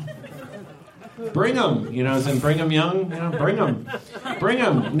 Bring 'em, as in Brigham Young, bring 'em. Bring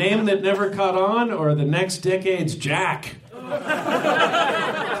 'em. Name that never caught on, or the next decade's Jack.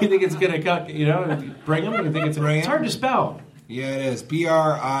 You think it's gonna cut, bring 'em? You think it's hard to spell. Yeah, it is.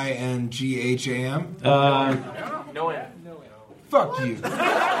 Bringham. No end. Fuck you.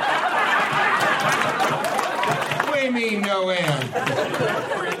 What do you mean, no end?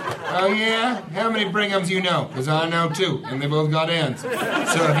 Oh, yeah? How many Brighams you know? Because I know two, and they both got ends. So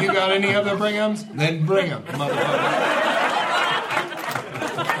if you got any other Brighams, then bring them, motherfucker.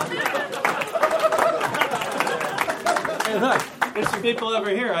 Hey, look, there's some people over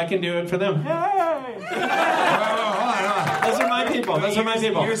here. I can do it for them. Hey! Hold on. Those are my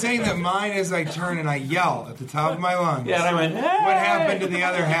people. You're saying that mine is I turn and I yell at the top of my lungs. Yeah, and I went, hey! What happened to the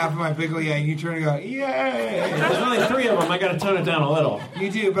other half of my pickle? Yeah, you turn and go, yay! There's only 3 of them. I got to tone it down a little. You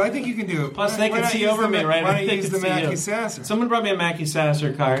do, but I think you can do it. Plus, they can see over me, right? Why don't you use the Mackie Sasser? Someone brought me a Mackie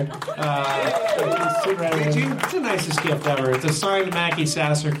Sasser card. Did you? It's the nicest gift ever. It's a signed Mackie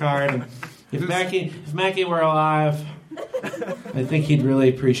Sasser card. And if Mackie were alive, I think he'd really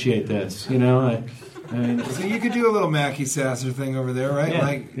appreciate this. So you could do a little Mackie Sasser thing over there,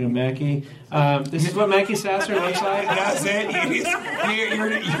 right? Yeah, Mackie. This is what Mackie Sasser looks like. That's it.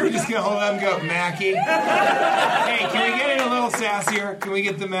 You're just gonna hold up and go, Mackie. Hey, can we get it a little sassier? Can we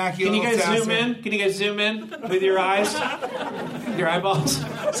get the Mackie? Can you guys zoom in? Can you guys zoom in with your eyes, your eyeballs?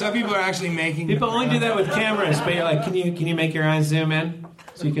 Some people are actually making. People only do that with cameras, but you're like, can you make your eyes zoom in?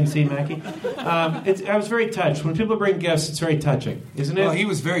 So you can see Mackie. I was very touched. When people bring gifts, it's very touching, isn't it? Well, he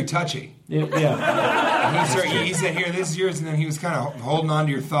was very touchy. Yeah. He said, "Here, this is yours," and then he was kind of holding on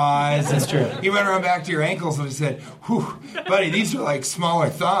to your thighs. That's true. He went around back to your ankles and he said, "Whew, buddy, these are like smaller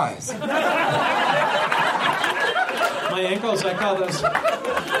thighs." My ankles, I call them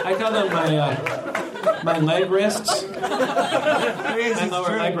my leg wrists. My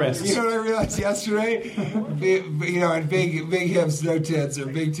lower leg wrists. You know what I realized yesterday? And big hips, no tits, or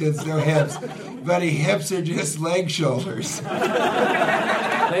big tits, no hips. Buddy, hips are just leg shoulders.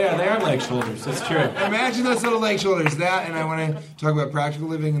 They are leg shoulders. That's true. Imagine those little leg shoulders. That, and I want to talk about practical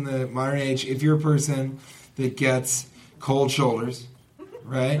living in the modern age. If you're a person that gets cold shoulders,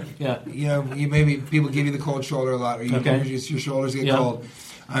 right? Yeah. Maybe people give you the cold shoulder a lot, or your shoulders get cold.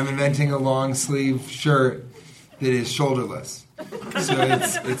 I'm inventing a long sleeve shirt that is shoulderless. So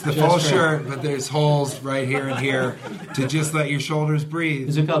it's the full shirt, but there's holes right here and here to just let your shoulders breathe.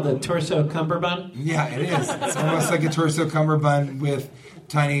 Is it called the torso cummerbund? Yeah, it is. It's almost like a torso cummerbund with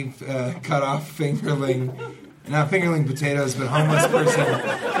tiny cut-off fingerling potatoes, but homeless person.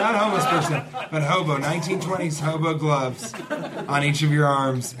 Not homeless person, but hobo. 1920s hobo gloves on each of your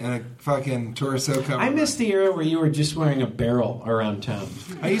arms and a fucking torso cummerbund. I miss the era where you were just wearing a barrel around town.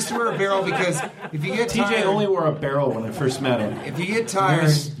 I used to wear a barrel because if you get tired... TJ only wore a barrel when I first met him. If you get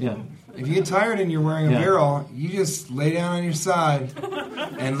tired... If you get tired and you're wearing a barrel, you just lay down on your side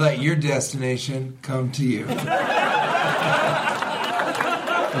and let your destination come to you.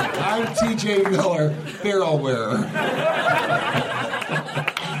 I'm TJ Miller, barrel wearer.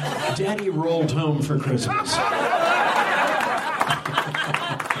 Daddy rolled home for Christmas.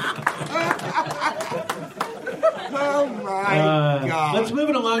 Oh my God. Let's move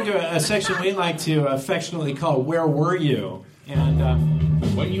it along to a section we like to affectionately call Where Were You? And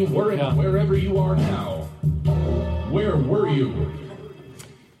when you weren't wherever you are now, where were you?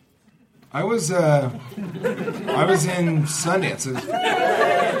 I was in Sundance.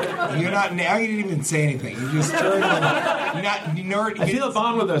 You're not now. You didn't even say anything. You just turned. I feel a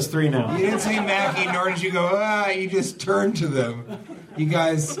bond with those 3 now. You didn't say Mackie, nor did you go. You just turned to them. You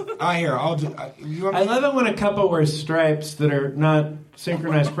guys, I love it when a couple wear stripes that are not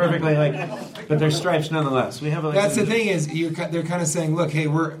synchronized perfectly, but they're stripes nonetheless. We have That's the thing is, they're kind of saying, look, hey,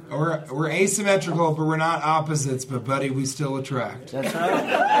 we're asymmetrical, but we're not opposites. But buddy, we still attract. That's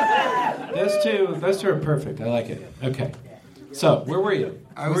right. Those two are perfect. I like it. Okay. So where were you?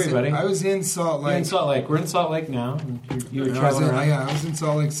 Where were you, buddy? I was in Salt Lake. You're in Salt Lake. We're in Salt Lake now. You were traveling around. Yeah, I was in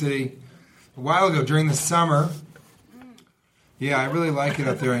Salt Lake City a while ago during the summer. Yeah, I really like it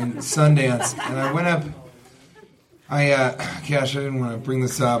up there in Sundance. And I went up. Cash, I didn't want to bring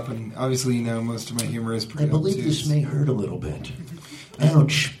this up, and obviously, most of my humor is pretty obtuse. I believe this may hurt a little bit.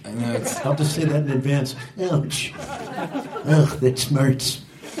 Ouch. I know. I'll just say that in advance. Ouch. Ugh, that smarts.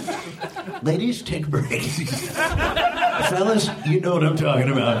 Ladies, take a break. Fellas, you know what I'm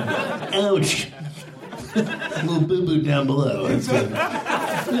talking about. Ouch. A little boo-boo down below. Ouch.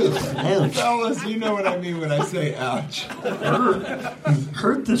 Fellas, you know what I mean when I say ouch.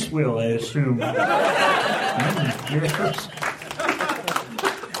 Hurt this will, I assume. Yes.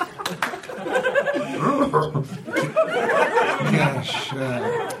 Gosh.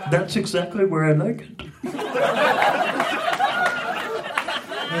 That's exactly where I like it.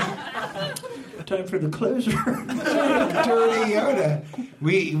 Time for the closer. Dirty Yoda.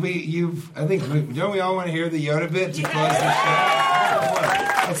 Don't we all want to hear the Yoda bit to close the show?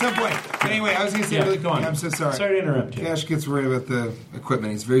 At some point. But anyway, I was going to say really quick. I'm so sorry. Sorry to interrupt you. Cash gets worried about the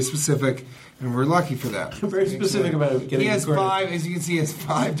equipment. He's very specific, and we're lucky for that. Very specific about it. He has recorded. 5, as you can see, he has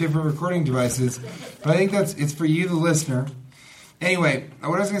 5 different recording devices. But I think it's for you, the listener. Anyway,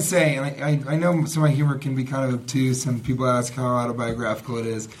 what I was going to say, and I know some of my humor can be kind of obtuse, and people ask how autobiographical it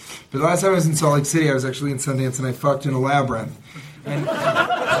is. But the last time I was in Salt Lake City, I was actually in Sundance, and I fucked in a labyrinth. And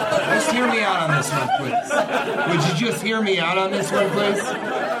just hear me out on this one, please. Would you just hear me out on this one, please?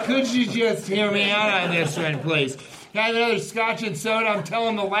 Could you just hear me out on this one, please? Can I have another scotch and soda? I'm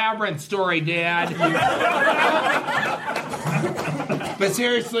telling the labyrinth story, Dad. But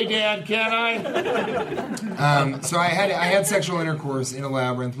seriously, Dad, can I? So I had sexual intercourse in a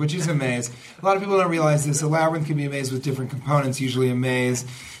labyrinth, which is a maze. A lot of people don't realize this. A labyrinth can be a maze with different components. Usually a maze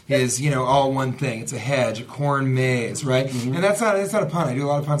is, all one thing. It's a hedge, a corn maze, right? Mm-hmm. And that's not a pun. I do a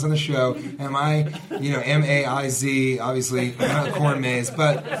lot of puns on the show. M-A-I-Z, obviously, corn maze.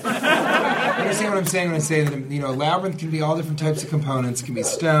 But you understand what I'm saying when I say that, a labyrinth can be all different types of components. It can be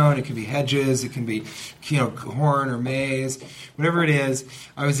stone, it can be hedges, it can be, corn or maze, whatever it is.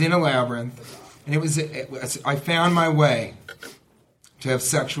 I was in a labyrinth, and I found my way to have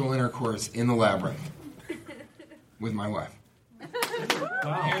sexual intercourse in the labyrinth with my wife.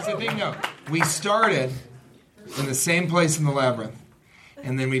 Wow. Here's the thing, though. We started in the same place in the labyrinth,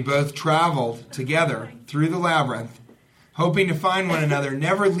 and then we both traveled together through the labyrinth, hoping to find one another,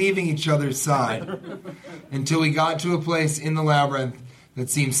 never leaving each other's side, until we got to a place in the labyrinth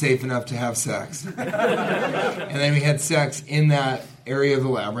that seemed safe enough to have sex. And then we had sex in that area of the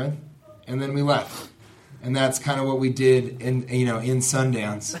labyrinth, and then we left. And that's kind of what we did in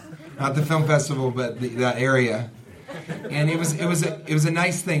Sundance, not the film festival, but that area. And it was a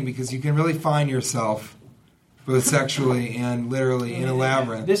nice thing because you can really find yourself both sexually and literally in a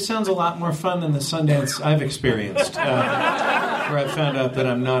labyrinth. This sounds a lot more fun than the Sundance I've experienced, where I found out that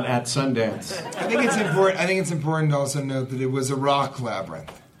I'm not at Sundance. I think it's important to also note that it was a rock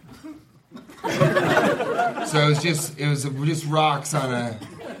labyrinth. So it was just rocks on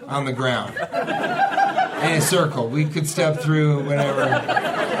the ground in a circle. We could step through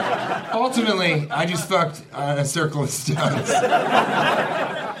whatever. Ultimately, I just fucked on a circle of stones.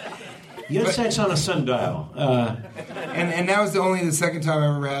 You had sex on a sundial. And that was the second time I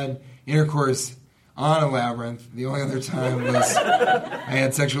ever had intercourse on a labyrinth. The only other time was I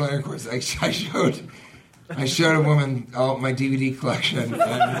had sexual intercourse. I showed a woman my DVD collection,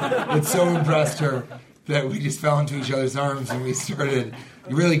 and it so impressed her that we just fell into each other's arms and we started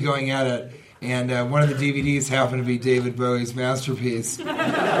really going at it. And one of the DVDs happened to be David Bowie's masterpiece, the Jim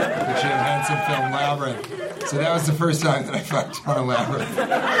Henson film Labyrinth. So that was the first time that I fucked on a labyrinth.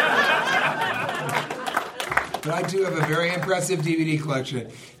 But I do have a very impressive DVD collection.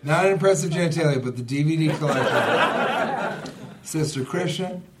 Not an impressive genitalia, but the DVD collection. Sister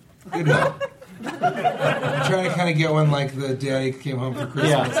Christian, good night. I'm trying to kind of get one like the Daddy Came Home for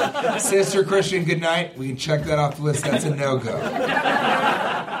Christmas. Yeah. Sister Christian, good night. We can check that off the list. That's a no-go.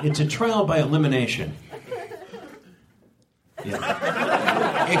 It's a trial by elimination.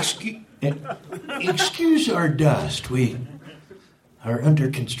 Yeah. Excuse our dust. We are under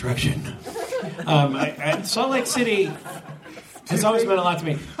construction. Salt Lake City has always meant a lot to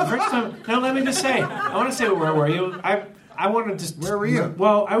me. The first time, now let me just say, I want to say, where were you? I wanted to. Where were you?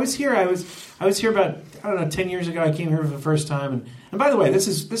 Well, I was here. I was here about 10 years ago. I came here for the first time, and by the way, this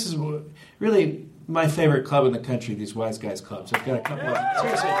is really my favorite club in the country. These Wise Guys clubs. I've got a couple of them.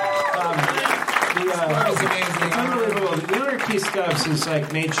 Seriously. That was amazing. Unbelievable. The owner of Keith Stubbs has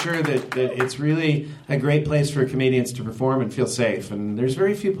made sure that it's really a great place for comedians to perform and feel safe. And there's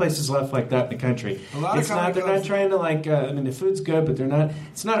very few places left like that in the country. A lot of they're not trying to the food's good, but they're not.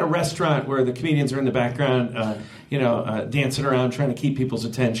 It's not a restaurant where the comedians are in the background, dancing around trying to keep people's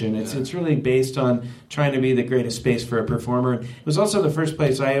attention. It's really based on trying to be the greatest space for a performer. It was also the first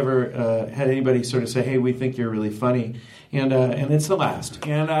place I ever had anybody sort of say, "Hey, we think you're really funny," and it's the last.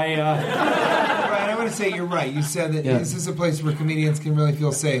 And I want to say you're right. You said that this is a place where comedians can really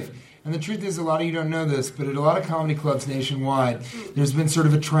feel safe. And the truth is, a lot of you don't know this, but at a lot of comedy clubs nationwide, there's been sort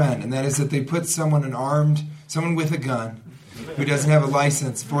of a trend, and that is that they put someone with a gun, who doesn't have a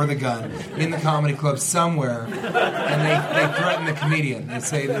license for the gun, in the comedy club somewhere, and they threaten the comedian. They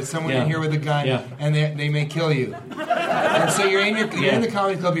say there's someone in here with a gun, and they may kill you. And so you're in the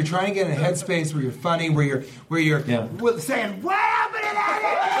comedy club. You're trying to get in a headspace where you're funny, where you're saying, "What happened to that?"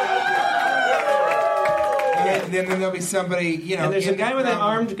 And then there'll be somebody, And there's a guy with an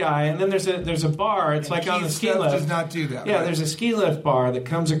armed guy, and then there's a bar. It's like on the ski lift. Does not do that. Yeah, right? There's a ski lift bar that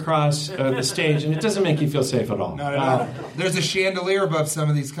comes across the stage, and it doesn't make you feel safe at all. Not at all. There's a chandelier above some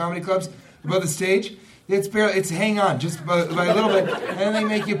of these comedy clubs, above the stage. It's hang on, just by a little bit, and then they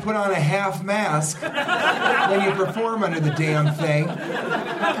make you put on a half mask when you perform under the damn thing.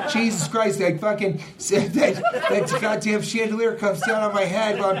 Jesus Christ, that goddamn chandelier comes down on my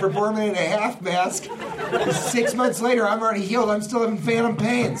head while I'm performing in a half mask. 6 months later, I'm already healed. I'm still having phantom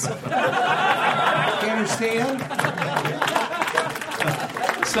pains. You understand?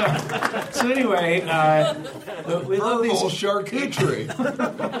 So anyway, we love these charcuterie.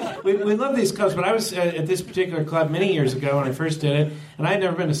 we love these clubs, but I was at this particular club many years ago when I first did it, and I had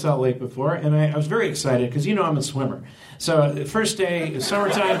never been to Salt Lake before, and I was very excited because I'm a swimmer. So the first day,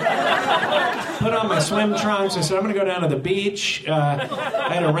 summertime, put on my swim trunks. I said, I'm going to go down to the beach.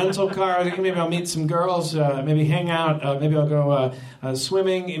 I had a rental car. Maybe I'll meet some girls, maybe hang out. Maybe I'll go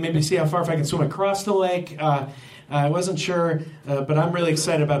swimming, and maybe see how far if I can swim across the lake. I wasn't sure, but I'm really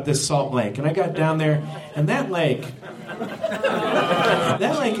excited about this Salt Lake. And I got down there, and that lake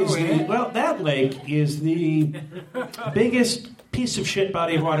is the biggest piece of shit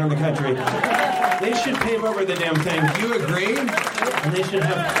body of water in the country. They should pave over the damn thing. You agree? And they should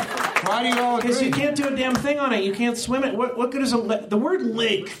have. Why do you all agree? Because you can't do a damn thing on it. You can't swim it. What good is the word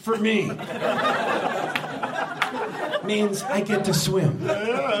lake for me? Means I get to swim.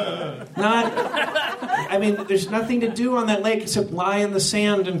 There's nothing to do on that lake except lie in the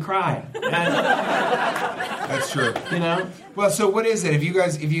sand and cry. That's true. Well, so what is it? If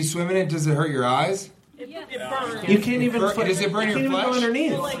you swim in it, does it hurt your eyes? It burns. You can't even. Does it burn your flesh? Go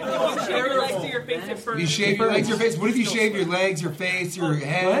underneath. You shave your legs to your face. It burns. You shave your legs, your face. What if you shave your legs, your face, your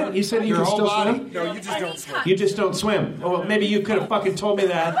head? What? You said you your can whole still body? swim? No, you just don't swim. You just don't swim. Well, maybe you could have fucking told me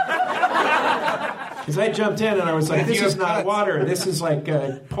that. Because I jumped in and I was like, this is not water. This is like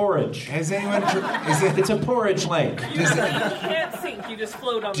porridge. Has anyone? It's a porridge lake. You can't sink. You just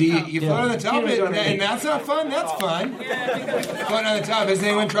float on the top. You float on the top, and that's not fun. That's fun. Floating on the top. Has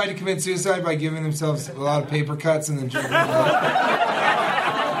anyone tried to commit suicide by giving themselves a lot of paper cuts and then jumping in?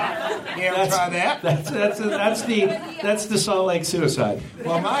 You ever try that? That's the Salt Lake suicide.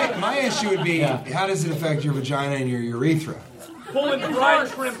 Well, my issue would be, how does it affect your vagina and your urethra? Pulling brine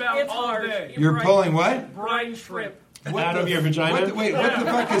shrimp out all day. You're pulling what? Brine shrimp. Out of your vagina? Wait, what the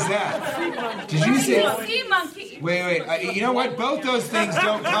fuck is that? Did you say... Sea monkey. Wait. You know what? Both those things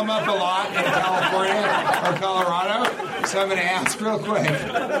don't come up a lot in California or Colorado, so I'm going to ask real quick.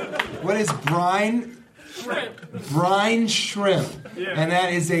 What is brine? Shrimp. Brine shrimp. Yeah. And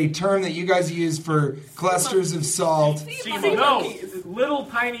that is a term that you guys use for clusters of salt. No, little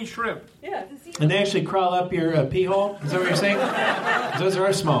tiny shrimp. Yeah. And they actually crawl up your pee hole? Is that what you're saying? Those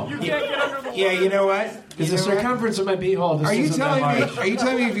are small. You can't get under the water. Yeah, you know what? Because the circumference of my pee hole just isn't that large. Are you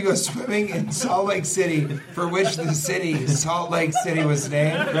telling me if you go swimming in Salt Lake City, for which the city, Salt Lake City, was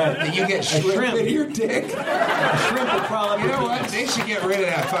named, that you get shrimp in your dick? A shrimp will crawl up You know what? They should get rid of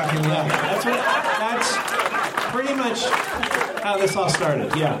that fucking lake. That's pretty much how this all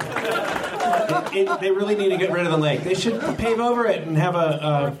started, yeah. They really need to get rid of the lake. They should pave over it and have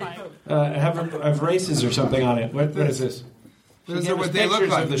have races or something on it. What is this? Those are what they look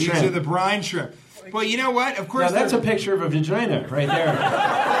like. These are the brine shrimp. Well, you know what? Of course, now, that's a picture of a vagina right there.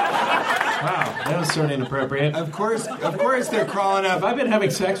 Wow, that was sort of inappropriate. Of course, they're crawling up. Have I been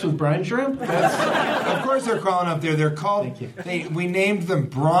having sex with brine shrimp? Of course, they're crawling up there. They're called. We named them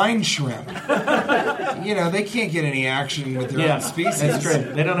brine shrimp. they can't get any action with their own species. That's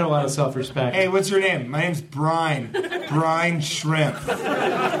true. They don't have a lot of self-respect. Hey, what's your name? My name's Brine. Brine Shrimp.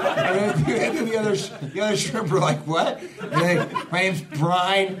 And then the other shrimp were like, what? Like, my name's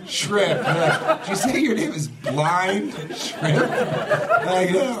Brine Shrimp. And like, did you say your name is Blind Shrimp?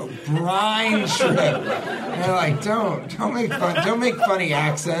 Like, no, Brine Shrimp. And they're like, don't make funny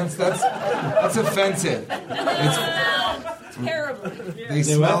accents. That's offensive. It's Terrible. They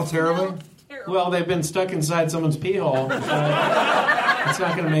smell terribly? Well, they've been stuck inside someone's pee hole. So it's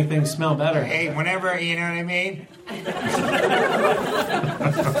not going to make things smell better. Hey, whenever, you know what I mean?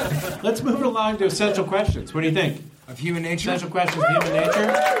 Let's move along to essential questions. What do you think? Of human nature? Essential questions of human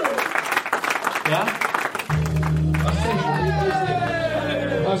nature? Yeah?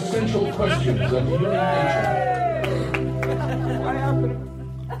 Essential questions of human nature. What happened?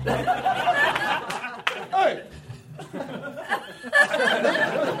 Hey!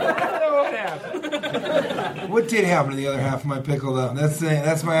 What happened? What did happen to the other half of my pickle, though?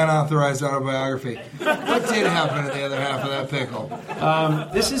 That's my unauthorized autobiography. What did happen to the other half of that pickle?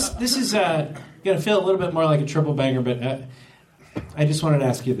 This is going to feel a little bit more like a triple banger, but I just wanted to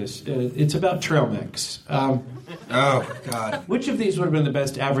ask you this. It's about trail mix. Oh, God. Which of these would have been the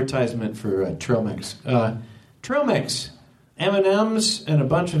best advertisement for trail mix? Trail mix. M&M's and a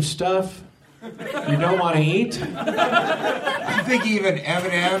bunch of stuff you don't want to eat. I think even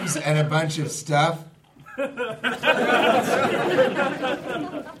M&M's and a bunch of stuff.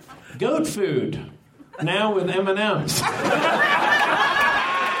 Goat food. Now with M&M's.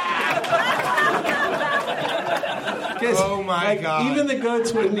 Oh my God! Even the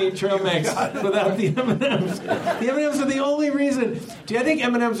goats wouldn't eat trail mix without the M&Ms. The M&Ms are the only reason. Do you think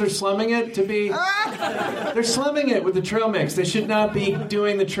M&Ms are slumming it to be? They're slumming it with the trail mix. They should not be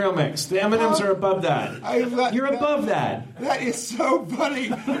doing the trail mix. The M&Ms are above that. You're above that. That is so funny.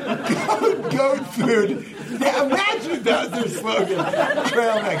 Goat food. Now, imagine that was their slogan.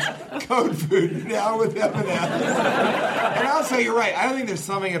 Trail mix. Goat food. Now with M&Ms. And also, you're right. I don't think they're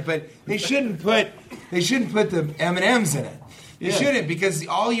slumming it, but they shouldn't put the M&Ms in it. You shouldn't, because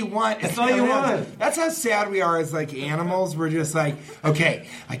all you want is that's all you M&Ms. want. That's how sad we are as like animals. We're just like, okay,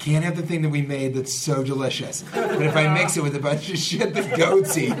 I can't have the thing that we made that's so delicious, but if I mix it with a bunch of shit that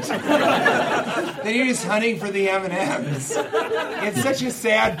goats eat, then you're just hunting for the M&Ms. It's such a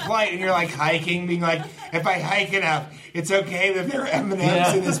sad plight, and you're like hiking, being like, if I hike enough, it's okay that there are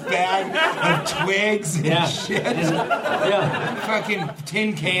M&Ms in this bag of twigs and shit. Yeah. Fucking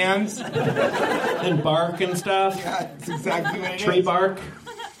tin cans. And bark and stuff. Yeah, that's exactly what it is. Tree bark.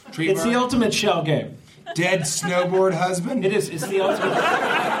 It's the ultimate shell game. Dead snowboard husband. It is. It's the ultimate.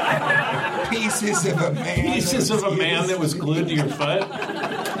 Pieces of a man. Pieces of a man that was glued to your foot.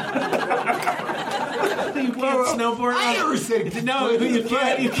 You can't snowboard. I never said no. You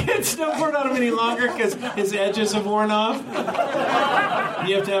can't snowboard on him any longer because his edges have worn off.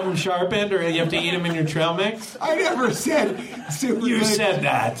 You have to have them sharpened, or you have to eat them in your trail mix. I never said super. You glued. said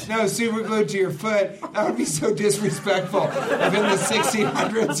that. No, super glued to your foot. That would be so disrespectful. If in the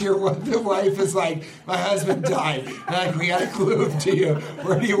 1600s the wife is like, my husband died, and like, we gotta glue him to you.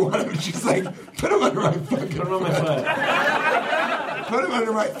 Where do you want him? And she's like, put him under my fucking Put him on my foot. Put him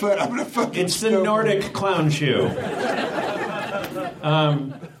under my foot. I'm gonna fucking. It's the Nordic clown shoe.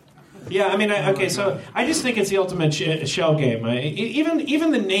 Yeah, I mean, okay, so I just think it's the ultimate shell game.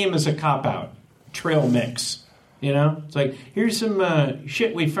 Even the name is a cop-out. Trail mix. You know? It's like, here's some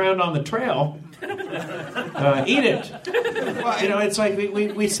shit we found on the trail. Eat it. Well, you know, it's like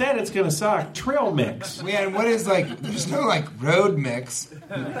we said it's going to suck. Trail mix. Yeah, and what is there's no road mix.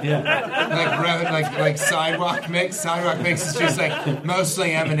 Yeah. Like sidewalk mix. Sidewalk mix is just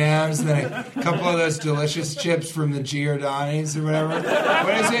mostly M&Ms and then a couple of those delicious chips from the Giordani's or whatever.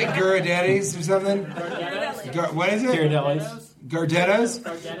 What is it? Ghirardelli's or something? What is it? Ghirardelli's. Gardettos?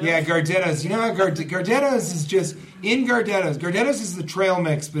 Yeah, Gardettos. You know how Gardettos is just in Gardettos. Gardettos is the trail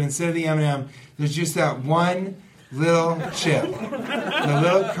mix, but instead of the M&M, there's just that one little chip. The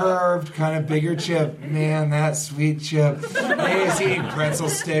little curved, kind of bigger chip. Man, that sweet chip. And you're just eating pretzel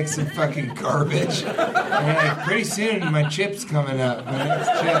sticks and fucking garbage. And you're like, pretty soon my chip's coming up. My next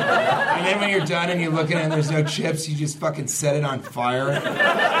chip. And then when you're done and you're looking and there's no chips, you just fucking set it on fire.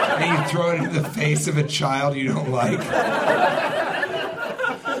 And you throw it into the face of a child you don't like.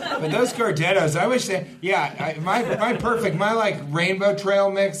 But those Gardettos, I wish they... Yeah, my rainbow trail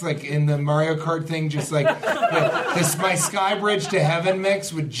mix, in the Mario Kart thing, just my Sky Bridge to Heaven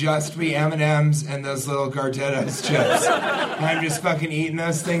mix would just be M&Ms and those little Gardettos chips. And I'm just fucking eating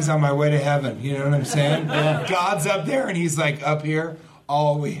those things on my way to heaven. You know what I'm saying? Yeah. God's up there and he's up here,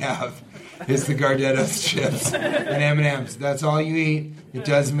 all we have is the Gardettos chips and M&Ms. That's all you eat. It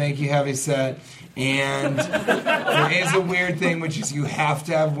does make you heavy set. And there is a weird thing, which is you have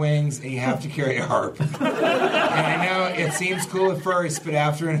to have wings and you have to carry a harp. And I know it seems cool at first, but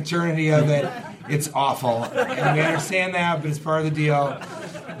after an eternity of it, it's awful. And we understand that, but it's part of the deal.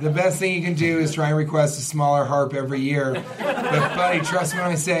 The best thing you can do is try and request a smaller harp every year. But, buddy, trust me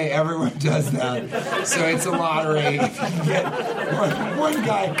when I say everyone does that. So it's a lottery. If you can get one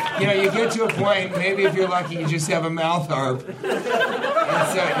guy, you get to a point, maybe if you're lucky, you just have a mouth harp. And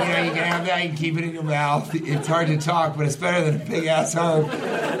so, you can have that, you can keep it in your mouth. It's hard to talk, but it's better than a big-ass harp.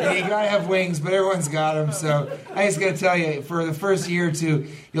 And you gotta have wings, but everyone's got them. So I just gotta tell you, for the first year or two,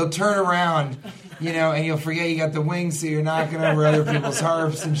 you'll turn around, and you'll forget you got the wings, so you're knocking over other people's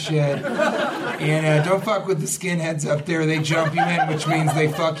harps and shit. And don't fuck with the skinheads up there. They jump you in, which means they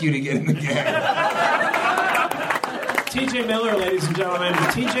fuck you to get in the gang. TJ Miller, ladies and gentlemen.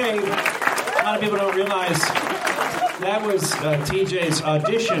 TJ, a lot of people don't realize that was TJ's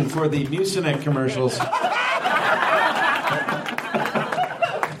audition for the Mucinex commercials.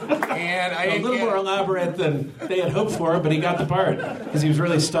 And a little more elaborate than they had hoped for, but he got the part because he was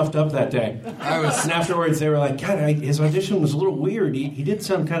really stuffed up that day. And afterwards, they were like, God, his audition was a little weird. He did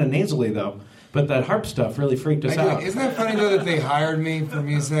sound kind of nasally, though. But that harp stuff really freaked us out. Isn't that funny, though, that they hired me for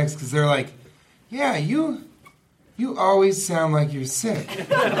Mucinex? Because they're like, yeah, you always sound like you're sick.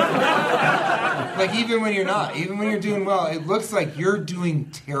 Like, even when you're not, even when you're doing well, it looks like you're doing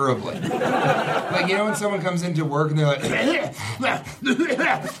terribly. Like, when someone comes into work and they're like,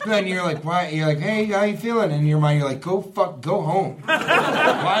 and you're like, why? You're like, hey, how you feeling? And in your mind, you're like, go home.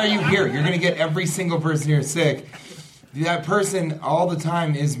 Why are you here? You're going to get every single person here sick. That person all the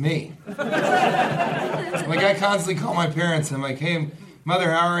time is me. Like, I constantly call my parents and I'm like, hey, Mother,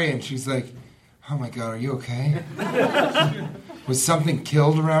 how are you? And she's like, oh my God, are you okay? Was something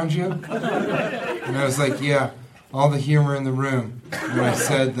killed around you? And I was like, yeah, all the humor in the room when I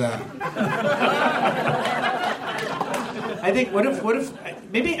said that. I think, what if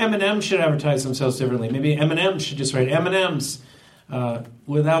maybe M&M should advertise themselves differently. Maybe M&M should just write M&M's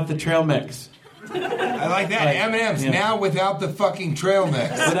without the trail mix. I like that. M&M's now without the fucking trail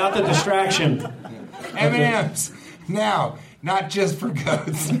mix. Without the distraction. M&M's now, not just for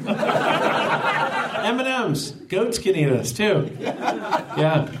goats. M&M's. Goats can eat us, too.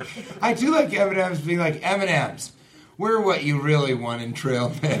 Yeah. I do like M&M's being like, M&M's, we're what you really want in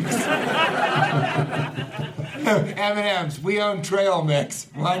trail mix. M&M's, we own trail mix.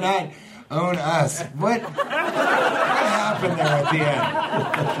 Why not own us? What happened there at the end?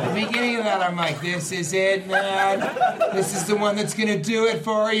 At the beginning of that, I'm like, this is it, man. This is the one that's going to do it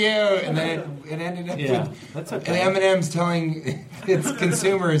for you. And then it ended up with M&M's telling its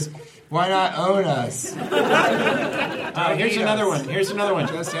consumers, why not own us? Here's another one.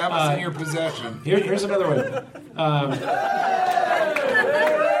 Just have us in your possession. Here's another one.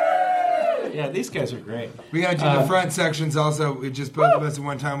 Yeah, these guys are great. We got to do the front sections also. We just both of us at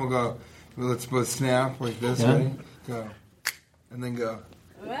one time will go, let's both snap like this. Yeah. Ready? Go. And then go.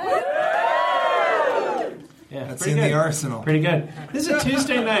 Yeah, that's in the arsenal. Pretty good. This is a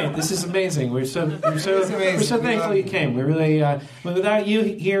Tuesday night. This is amazing. We're so thankful you came. We really without you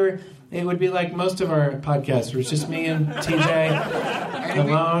here, it would be like most of our podcasts. It's just me and TJ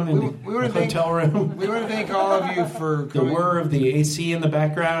alone in the hotel room. We want to thank all of you for the whir of the AC in the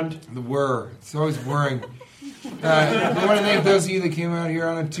background. The whir. It's always whirring. We want to thank those of you that came out here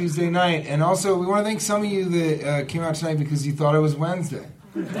on a Tuesday night. And also, we want to thank some of you that came out tonight because you thought it was Wednesday.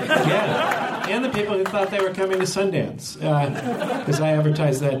 Yeah, and the people who thought they were coming to Sundance, because I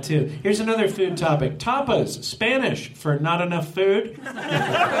advertised that too. Here's another food topic. Tapas, Spanish for not enough food.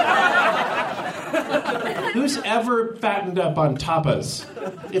 Who's ever fattened up on tapas?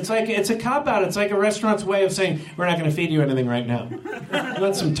 It's a cop-out. It's like a restaurant's way of saying, we're not going to feed you anything right now. You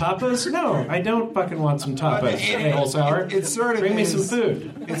want some tapas? No, I don't fucking want some tapas. Hey, whole sour. Bring me some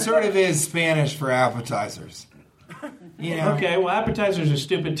food. It sort of is Spanish for appetizers. Okay, well, appetizers are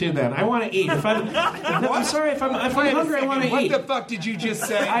stupid too. Then I want to eat. If I'm hungry, I want to eat. What the fuck did you just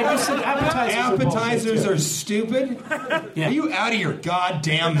say? I just said appetizers. Appetizers are stupid. Yeah. Are you out of your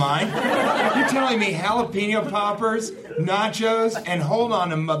goddamn mind? You're telling me jalapeno poppers, nachos, and hold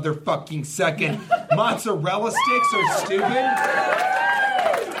on a motherfucking second, mozzarella sticks are stupid?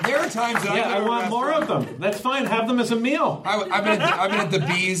 There are times that I want more of them. That's fine. Have them as a meal. I've been at the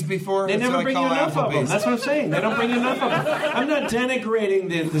Bees before. They never bring you enough of them. That's what I'm saying. They don't bring you enough of them. I'm not denigrating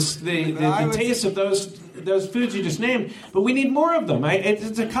the taste of those those foods you just named, but we need more of them.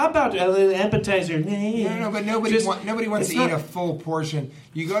 It's a cop-out appetizer. No, but nobody wants to eat a full portion.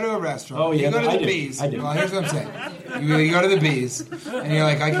 You go to a restaurant. Oh, yeah, you go to I the do. Bees. I do. Well, here's what I'm saying. You go to the Bees, and you're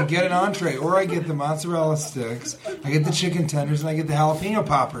like, I can get an entree, or I get the mozzarella sticks, I get the chicken tenders, and I get the jalapeno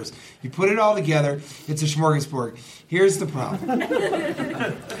poppers. You put it all together, it's a smorgasbord. Here's the problem.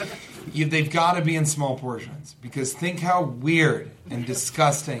 They've got to be in small portions, because think how weird and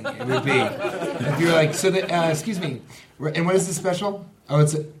disgusting it would be if you're like, excuse me, and what is the special? Oh,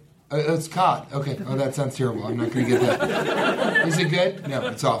 it's cod. Okay. Oh, that sounds terrible. I'm not going to get that. Is it good? No,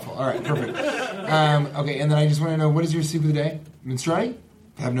 it's awful. All right, perfect. Okay, and then I just want to know, what is your soup of the day? Minestrone?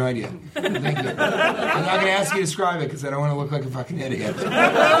 I have no idea. Thank you. I'm not going to ask you to describe it because I don't want to look like a fucking idiot.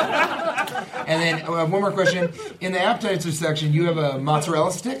 And then one more question. In the appetizer section, you have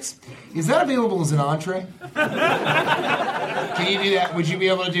mozzarella sticks. Is that available as an entree? Can you do that? Would you be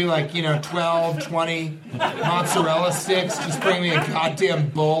able to do 12, 20 mozzarella sticks? Just bring me a goddamn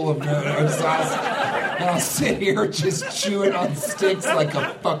bowl of no sauce. And I'll sit here just chewing on sticks like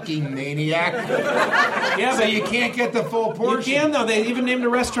a fucking maniac. Yeah, so you can't get the full portion. You can, though. They even named a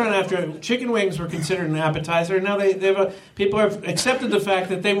restaurant after it. Chicken wings were considered an appetizer. Now people have accepted the fact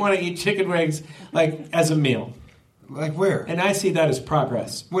that they want to eat chicken wings as a meal. Like where? And I see that as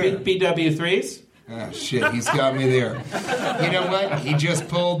progress. Where? BW3s. Oh, shit, he's got me there. You know what? He just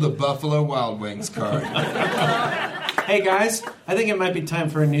pulled the Buffalo Wild Wings card. Hey, guys, I think it might be time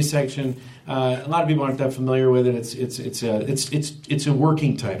for a new section. A lot of people aren't that familiar with it. It's a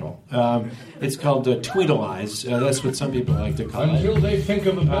working title. It's called Tweedleize. That's what some people like to call it. Until they think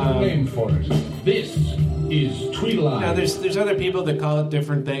of a better name for it. This is Tweedleize. Now, there's other people that call it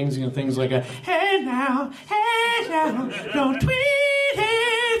different things. Things like hey now, don't tweet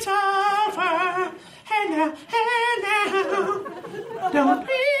it's over. Hey now, don't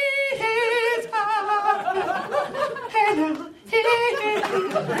tweet it's over. Hey now.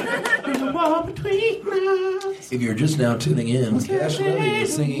 If you're just now tuning in, Cash Levy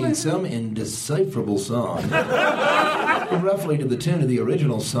is singing some indecipherable song, roughly to the tune of the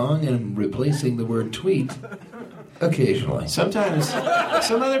original song, and replacing the word tweet occasionally. Sometimes,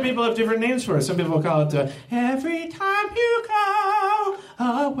 some other people have different names for it. Some people call it every time you go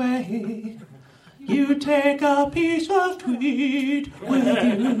away, you take a piece of tweet with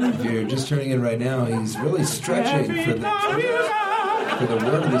you. If you're just turning in right now, he's really stretching for the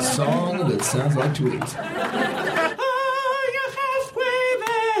word of the song that sounds like tweet.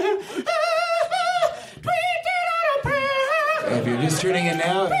 If you're just turning in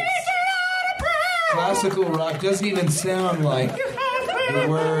now, classical rock doesn't even sound like the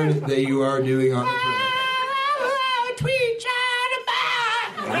word that you are doing on the prayer.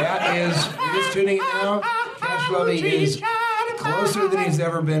 That is, if you're just tuning in now, Cash Levy is closer than he's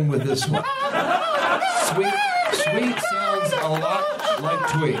ever been with this one. Sweet sounds a lot like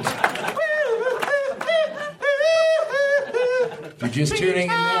tweet. If you're just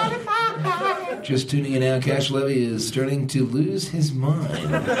tuning in now, Cash Levy is starting to lose his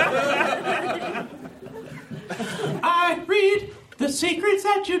mind. I read the secrets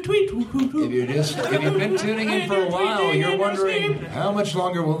that you tweet. If you've been tuning in for a while, you're wondering, how much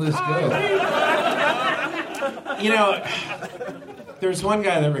longer will this go? There's one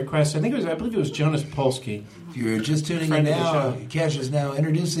guy that requested, I believe it was Jonas Polsky. If you're just tuning in now, Cash is now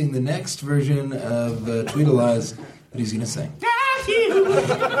introducing the next version of Tweedleize that he's going to sing. You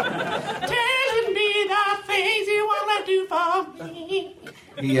telling me the things you want to do for me.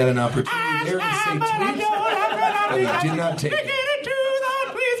 He had an opportunity there to say tweet, but he did not take it.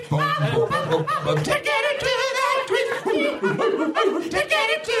 Take it to the tweet. Take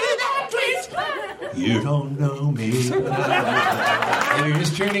it to the tweet. You don't know me. If you're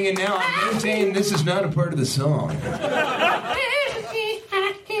just tuning in now, I maintain this is not a part of the song.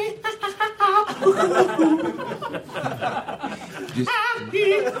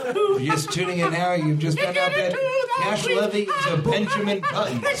 Just tuning in now, you've just found out that Cash Levy is a Benjamin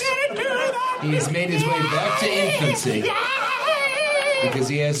Buttons. He's made his way back to infancy because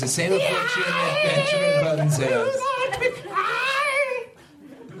he has the same affliction that Benjamin Buttons has.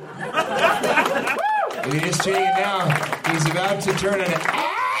 If you're just tuning in now, he's about to turn an A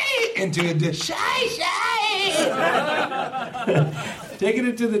into a shy. Taking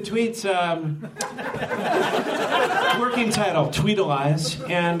it to the tweets, working title, Tweedleize,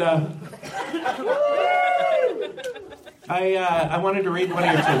 and I wanted to read one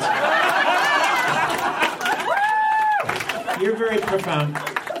of your tweets. You're very profound.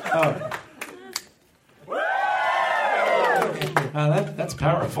 Oh. That's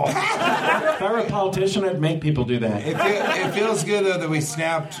powerful. If I were a politician, I'd make people do that. It feels good though that we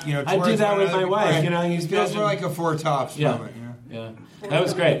snapped. I'd do that with my wife. It feels more like a Four Tops moment. Yeah, that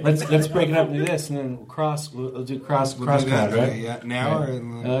was great. Let's break it up into this, and then we'll do cross crowd, right? Okay, yeah. Now or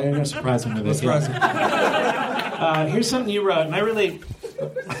you're gonna surprise me with this. Here's something you wrote, and I really.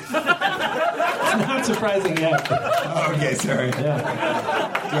 It's not surprising yet. Oh, okay, sorry.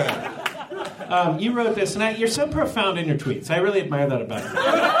 Yeah. Good. You wrote this, and you're so profound in your tweets. I really admire that about you.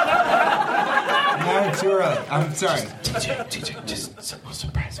 No, too early. I'm sorry. TJ, just we'll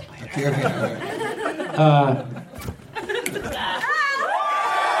surprise him later. Okay.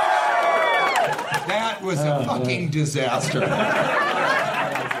 That was a fucking disaster.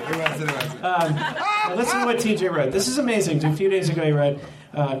 It was. Listen to what TJ wrote. This is amazing. A few days ago he wrote,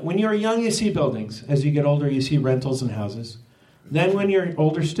 when you're young, you see buildings. As you get older, you see rentals and houses. Then when you're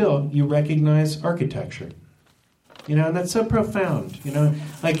older still, you recognize architecture. And that's so profound.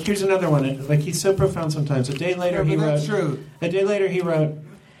 Like here's another one. Like he's so profound sometimes. A day later he wrote,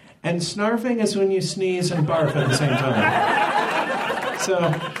 and snarfing is when you sneeze and barf at the same time. So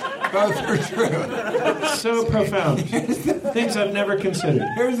both are true. So profound. Things I've never considered.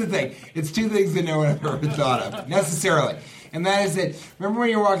 Here's the thing. It's two things that no one ever thought of, necessarily. And that is that, remember when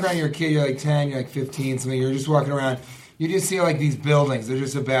you're walking around, you're a kid, you're like 10, you're like 15, something, you're just walking around, you just see like these buildings. They're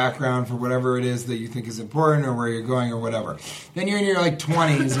just a background for whatever it is that you think is important or where you're going or whatever. Then you're in your like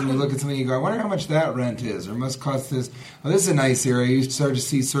 20s and you look at something and you go, I wonder how much that rent is, or it must cost this. Oh, this is a nice area. You start to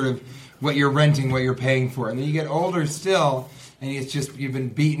see sort of what you're renting, what you're paying for. And then you get older still, and it's just, you've been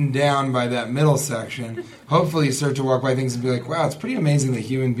beaten down by that middle section. Hopefully you start to walk by things and be like, wow, it's pretty amazing that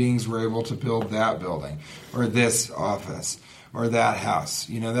human beings were able to build that building, or this office, or that house.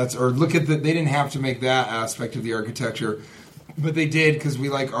 Or look at they didn't have to make that aspect of the architecture, but they did because we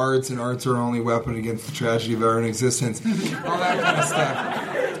like arts, and art's our only weapon against the tragedy of our own existence. All that kind of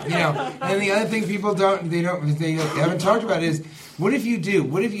stuff. And the other thing people they haven't talked about is, what if you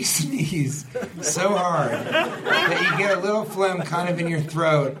sneeze so hard that you get a little phlegm kind of in your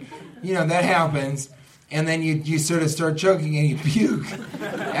throat? That happens. And then you sort of start choking and you puke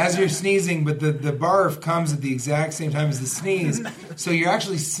as you're sneezing, but the barf comes at the exact same time as the sneeze. So you're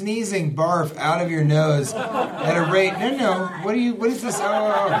actually sneezing barf out of your nose at a rate. No. What is this?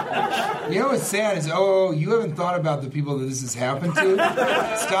 Oh. What's sad is, you haven't thought about the people that this has happened to.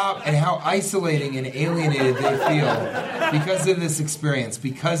 Stop, and how isolating and alienated they feel because of this experience,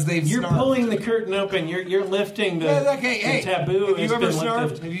 because You're pulling the curtain open. You're lifting the taboo. Have you ever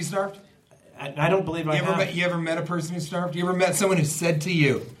snarfed? Have you snarfed? I don't believe I have. You ever met a person who snarfed? You ever met someone who said to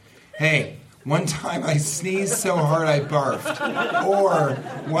you, hey, one time I sneezed so hard I barfed. Or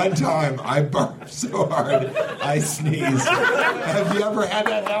one time I barfed so hard I sneezed. Have you ever had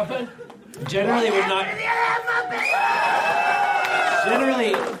that happen? Generally would not happen.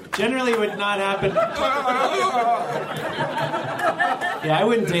 Yeah, I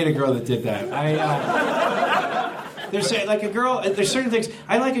wouldn't date a girl that did that. There's like a girl. There's certain things.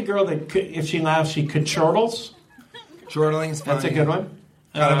 I like a girl that could, if she laughs, she could chortles. Chortling's fun. That's a good one.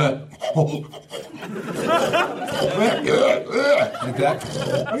 Kind of like that.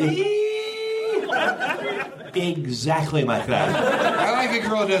 Exactly like that. I like a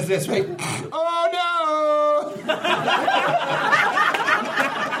girl who does this, right? Oh no!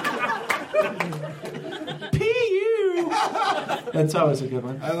 That's always a good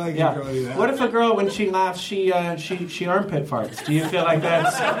one. I like a girl who do that. What if a girl, when she laughs, she armpit farts? Do you feel like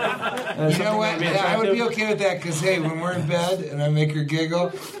that's you know what? I would be okay with that because, hey, when we're in bed and I make her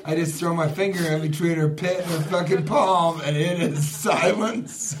giggle, I just throw my finger in between her pit and her fucking palm, and it is Silent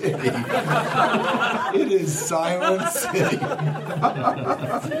City. It is Silent City.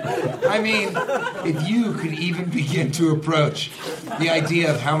 I mean, if you could even begin to approach the idea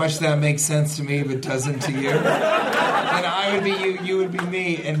of how much that makes sense to me but doesn't to you, then I would be you, you would be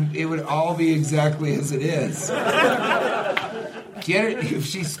me, and it would all be exactly as it is. Get her, if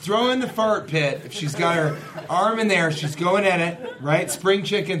she's throwing the fart pit, if she's got her arm in there, she's going at it, right? Spring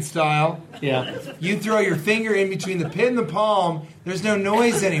chicken style. Yeah. You throw your finger in between the pit and the palm, there's no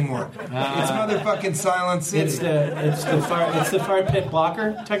noise anymore. It's motherfucking Silent City. It's the fart pit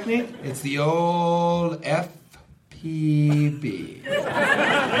blocker technique? It's the old FPB.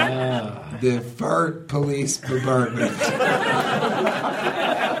 The Fart Police Bombardment.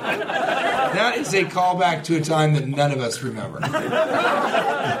 That is a callback to a time that none of us remember.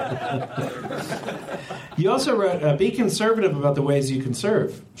 You also wrote, be conservative about the ways you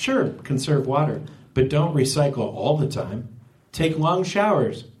conserve. Sure, conserve water, but don't recycle all the time. Take long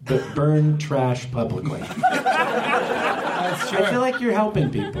showers, but burn trash publicly. That's Sure. I feel like you're helping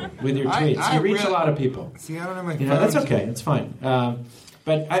people with your tweets. I You reach really- a lot of people. See, I don't know my You know, that's phone. okay. It's fine.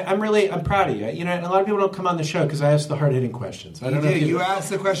 But I'm proud of you. You know, and a lot of people don't come on the show because I ask the hard hitting questions. I don't know. If You ask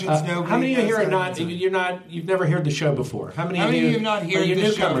the questions. Nobody. how many of you here are knows not? You've never heard the show before. How many How of many you of you have not are heard you the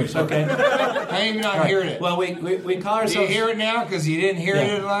show newcomers? before? Okay. I have not All right. heard it. Well, we call Do ourselves. you hear it now? Because you didn't hear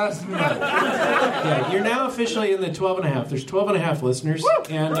Yeah. it last month. Yeah, you're now officially in the 12 and a half. There's 12 and a half listeners.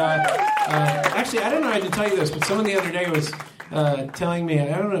 And actually, I don't know how to tell you this, but someone the other day was telling me,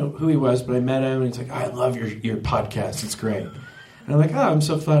 I don't know who he was, but I met him, and he's like, I love your podcast. It's great. And I'm like, oh, I'm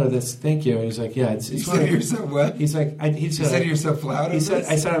so flattered. Thank you. And he's like, yeah, it's You said you're so what? He's like, he said, You said you're so flattered? I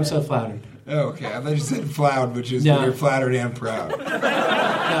said I'm so flattered. Oh, okay. I thought you said flowered, which is No. when you're flattered and proud.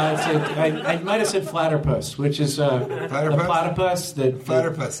 I might have said flatterpuss, which is a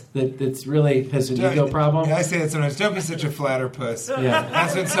platypus that really has an ego problem. Yeah, I say that sometimes. Don't be such a flatterpuss. Yeah.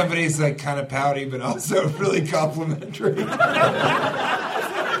 That's when somebody's like kind of pouty, but also really complimentary.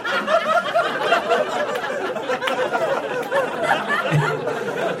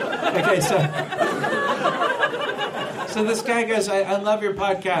 Okay, so this guy goes, I love your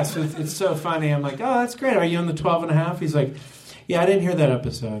podcast. It's so funny. I'm like, oh, that's great. Are you on the 12 and a half? He's like, yeah, I didn't hear that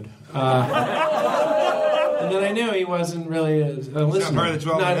episode. And then I knew he wasn't really a listener. Not part of the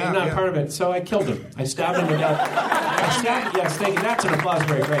 12 and a half, Not yeah. part of it. So I killed him. I stabbed him to death. Yes, thank you. That's an applause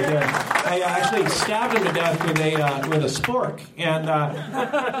break right there. I actually stabbed him to death with a spork. And,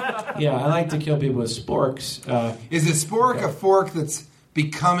 yeah, I like to kill people with sporks. Is a spork a fork that's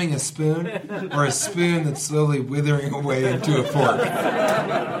becoming a spoon, or a spoon that's slowly withering away into a fork?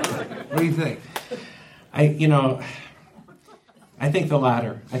 What do you think? I think the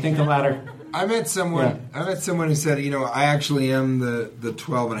latter. I met someone who said, I actually am the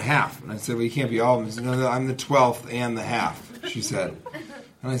 12 and a half. And I said, well, you can't be all of them. He said, no, I'm the 12th and the half, she said.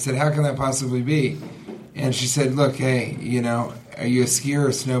 And I said, how can that possibly be? And she said, look, hey, are you a skier or a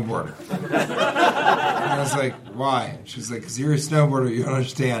snowboarder? And I was like, why? She was like, because you're a snowboarder, you don't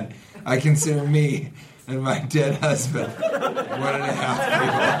understand. I consider me and my dead husband 1.5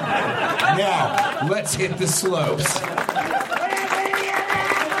 people. Now, let's hit the slopes.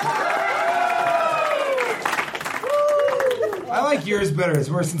 I like yours better. It's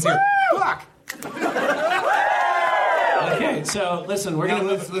more sincere. Fuck! Okay, so listen, we're gonna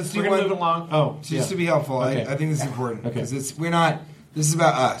move along. Oh, just to be helpful, Okay. I think this is important Okay. because this is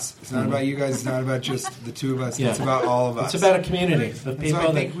about us. It's not about you guys. It's not about just the two of us. Yeah. It's about all of us. It's about a community of so people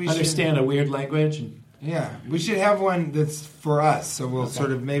I think that we understand a weird language. And, Yeah, we should have one that's for us. So we'll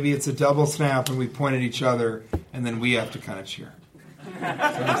sort of, maybe it's a double snap and we point at each other and then we have to kind of cheer.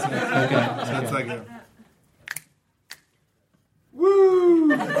 okay. So it's like a woo.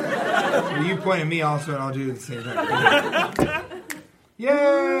 Well, you point at me also, and I'll do it at the same time.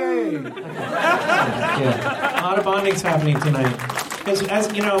 Yay! Yeah, a lot of bonding's happening tonight. Because,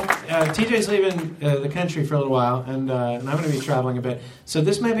 as you know, TJ's leaving the country for a little while, and I'm going to be traveling a bit. So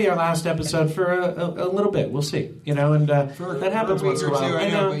this may be our last episode for a little bit. We'll see. And that happens once in a while. I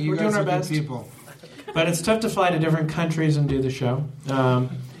know, but you we're guys doing our are good best. people. But it's tough to fly to different countries and do the show. I'm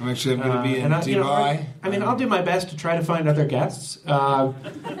going to be in Dubai. I'll do my best to try to find other guests. So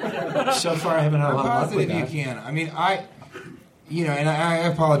far, I haven't had a lot of luck with that. You can. I mean, and I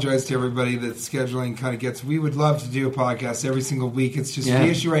apologize to everybody that scheduling kind of gets. We would love to do a podcast every single week. It's just the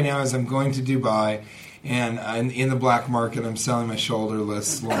issue right now is I'm going to Dubai, and in the black market, I'm selling my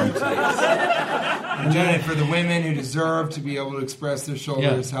shoulderless long tapes. I'm doing it for the women who deserve to be able to express their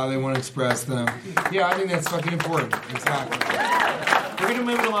shoulders how they want to express them. Yeah, I think that's fucking important. Exactly. We're going to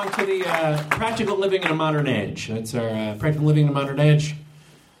move it along to the practical living in a modern age. That's our practical living in a modern age.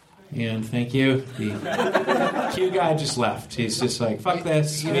 And thank you. The Q guy just left. He's just like, fuck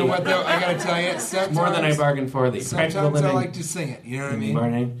this. You know what, though? I got to tell you, sometimes, more than I bargained for. The practical sometimes living. I like to sing it. You know what I mean?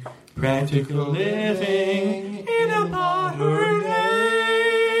 Morning. Practical living in a modern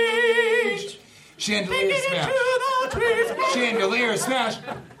age. Chandelier smash. Chandelier smash.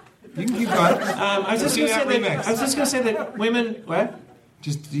 You can keep going. I was just going to say that women. What?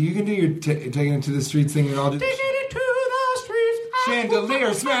 Just you can do your taking it to the streets thing, and I'll do. Taking it to the streets.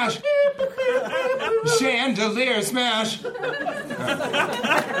 Chandelier smash. Chandelier smash. Nice.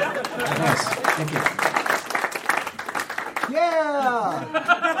 Thank you. Yeah.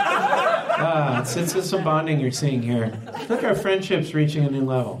 It's some bonding you're seeing here. Look, our friendship's reaching a new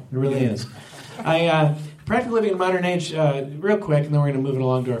level. It really is. Practical living in modern age, real quick, and then we're going to move it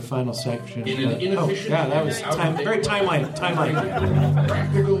along to our final section. That was very timely.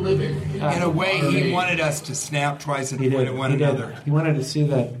 Practical living. In a way, he wanted us to snap twice and point at one another. He wanted to see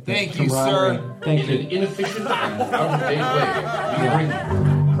that. Thank you, sir. In an inefficient and out-of-date way, we bring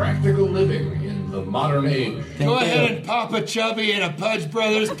practical living in the modern age. Go ahead and pop a chubby and a Pudge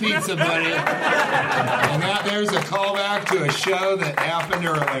Brothers pizza, buddy. And there's a callback to a show that happened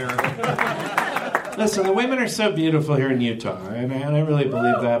earlier. Listen, the women are so beautiful here in Utah, and I really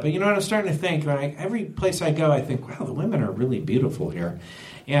believe that. But you know what I'm starting to think? Every place I go, I think, wow, the women are really beautiful here.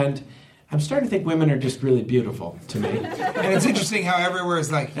 And I'm starting to think women are just really beautiful to me. And it's interesting how everywhere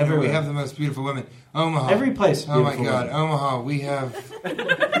is like, we have the most beautiful women. Omaha. Every place. Oh my God, women. Omaha. We have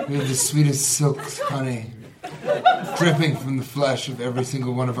the sweetest silk honey dripping from the flesh of every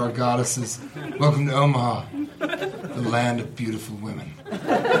single one of our goddesses. Welcome to Omaha, the land of beautiful women.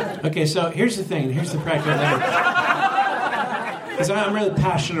 Okay, so here's the thing. Here's the practical thing. Because I'm really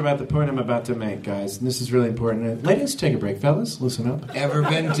passionate about the point I'm about to make, guys. And this is really important. Ladies, take a break, fellas. Listen up. Ever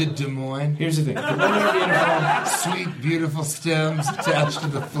been to Des Moines? Here's the thing. The women are beautiful. Sweet, beautiful stems attached to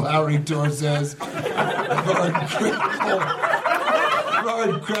the flowery torsos of our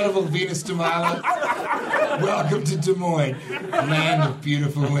incredible Venus de Milo. Welcome to Des Moines, land of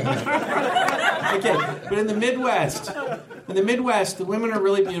beautiful women. Okay, but in the Midwest, the women are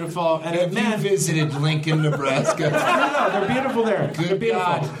really beautiful, and have you visited Lincoln, Nebraska? No, they're beautiful there. Good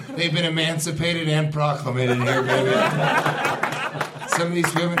God, they've been emancipated and proclamated here, baby. Some of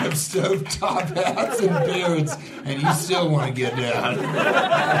these women have stove-top hats and beards, and you still want to get down.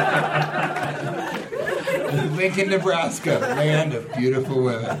 Lincoln, Nebraska, land of beautiful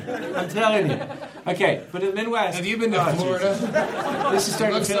women. I'm telling you. Okay, but in the Midwest... Have you been to Florida? This is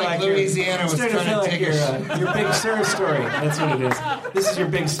starting to feel like Louisiana was trying to take your Big Sur story. That's what it is. This is your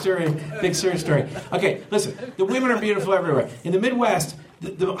Big Sur story. Okay, listen. The women are beautiful everywhere. In the Midwest...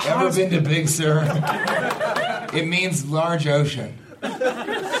 Ever been to Big Sur? It means large ocean.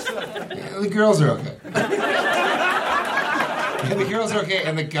 The girls are okay. And the girls are okay,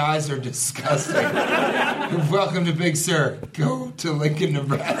 and the guys are disgusting. Welcome to Big Sur. Go to Lincoln,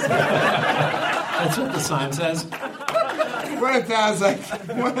 Nebraska. That's what the sign says. What if that was like,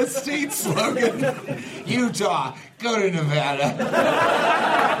 what a state slogan? Utah, go to Nevada.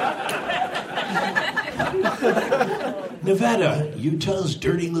 Nevada, Utah's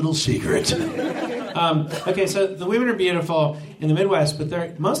dirty little secret. Okay, so the women are beautiful in the Midwest,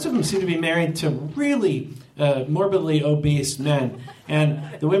 but most of them seem to be married to really morbidly obese men, and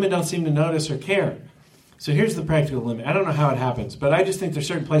the women don't seem to notice or care. So here's the practical limit. I don't know how it happens, but I just think there's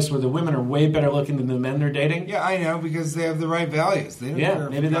certain places where the women are way better looking than the men they're dating. Yeah, I know, because they have the right values. They don't care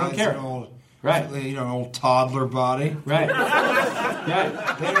maybe they don't care. Right. An old toddler body. Right.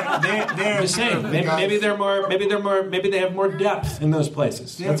 Yeah. I'm just saying. Maybe they have more depth in those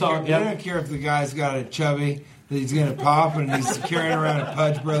places. That's all. They don't care if the guy's got a chubby that he's going to pop and he's carrying around a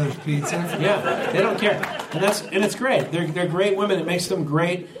Pudge Brothers pizza. Yeah, they don't care. And it's great. They're great women. It makes them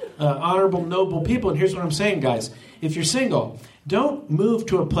great, honorable, noble people. And here's what I'm saying, guys. If you're single, don't move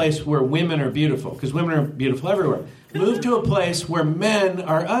to a place where women are beautiful, because women are beautiful everywhere. Move to a place where men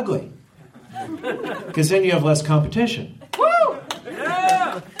are ugly, because then you have less competition. Woo!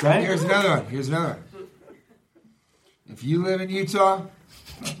 Yeah! Right? Here's another one. If you live in Utah,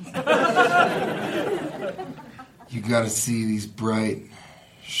 you got to see these bright,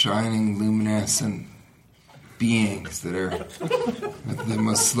 shining, luminescent beings that are with the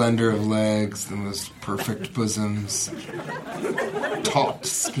most slender of legs, the most perfect bosoms, taut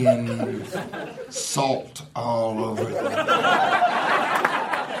skin, salt all over them.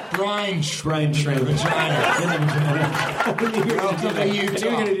 Brine shrimp vagina. Welcome to Utah. I knew you were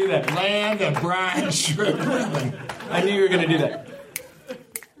going to do that. Land of brine shrimp women. I knew you were going to do that.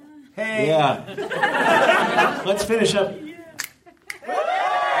 Hey. Yeah. Let's finish up.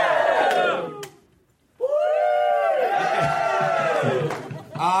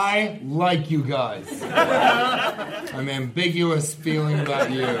 I like you guys. I'm ambiguous feeling about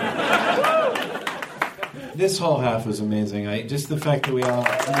you. This whole half was amazing. Just the fact that we all...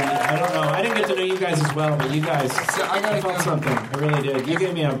 I don't know. I didn't get to know you guys as well, but you guys... So I felt something. I really did. You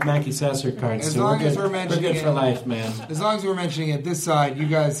gave me a Mackie Sasser card. As long as we're mentioning we're good for life, man. As long as we're mentioning it this side, you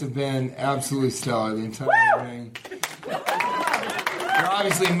guys have been absolutely stellar the entire evening. You're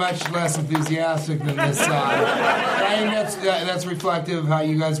obviously much less enthusiastic than this side. I think that's reflective of how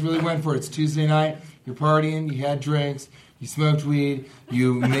you guys really went for it. It's Tuesday night. You're partying. You had drinks. You smoked weed.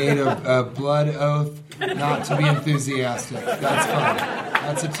 You made a blood oath not to be enthusiastic. That's fine.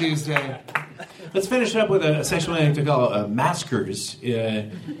 That's a Tuesday. Let's finish up with a section I like to call Maskers.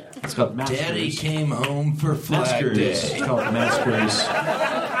 It's called Maskers. Daddy came home for Flag Maskers. Day. It's called Maskers.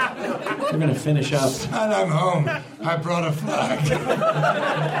 We're going to finish up. Son, I'm home. I brought a flag.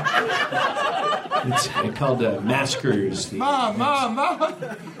 It's called Maskers. Mom!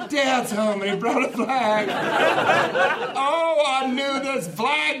 Dad's home and he brought a flag. Oh, I knew this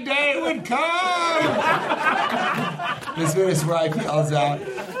Flag Day would come! This is when his wife yells out.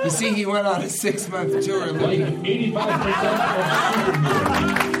 You see, he went on a 6-month tour. Like 85% of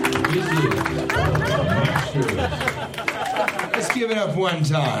superheroes. This is Masters. Let's give it up one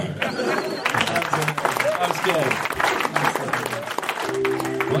time. That was good.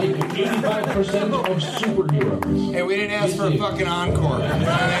 Like 85% of superheroes. Hey, we didn't ask for a fucking encore. You know what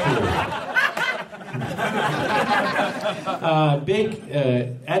I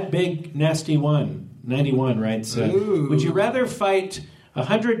mean? At Big Nasty 91 writes, would you rather fight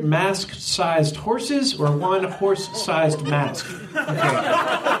 100 mask-sized horses or one horse-sized mask?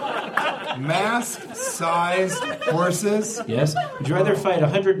 Mask-sized horses? Yes. Would you rather fight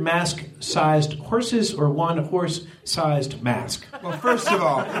 100 mask-sized horses or one horse-sized mask? Well, first of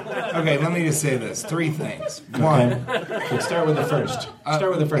all, okay, let me just say this. 3 things. One. Okay, start with the first.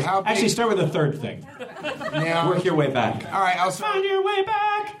 Start with the first. Actually, start with the third thing. Now, work your way back. All right, I'll find your way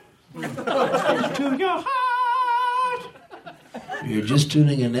back to your heart. You're just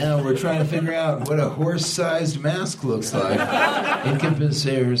tuning in now. We're trying to figure out what a horse-sized mask looks like in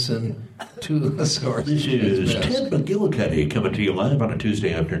comparison to a horse. This is Ted McGillicuddy coming to you live on a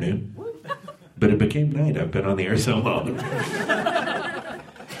Tuesday afternoon. But it became night. I've been on the air so long.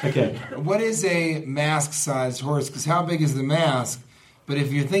 Okay. What is a mask-sized horse? Because how big is the mask? But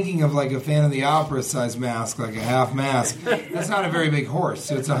if you're thinking of like a Phantom of the Opera-sized mask, like a half mask, that's not a very big horse.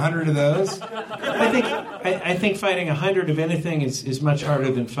 So it's 100 of those. I think fighting 100 of anything is much harder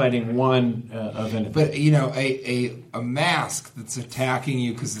than fighting one of anything. But you know, a mask that's attacking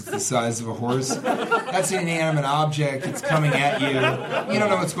you because it's the size of a horse, that's an inanimate object. It's coming at you. You don't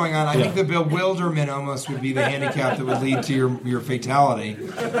know what's going on. I think the bewilderment almost would be the handicap that would lead to your fatality.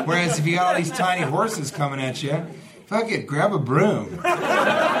 Whereas if you got all these tiny horses coming at you, fuck it, grab a broom.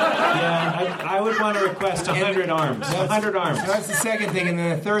 Yeah, I would want to request 100 arms. 100 arms. So that's the second thing. And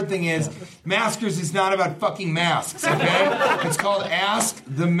then the third thing is, Maskers is not about fucking masks, okay? It's called Ask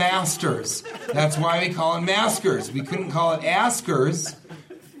the Masters. That's why we call it Maskers. We couldn't call it Askers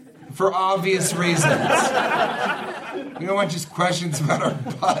for obvious reasons. We don't want just questions about our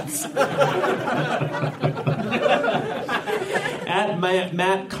butts. At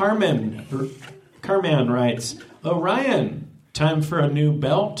Matt Carman writes, Orion, time for a new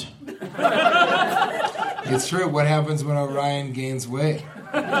belt? It's true. What happens when Orion gains weight?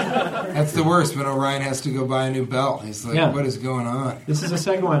 That's the worst, when Orion has to go buy a new belt. He's like, what is going on? This is the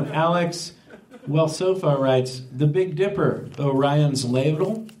second one. Alex Welsofa writes, The Big Dipper, Orion's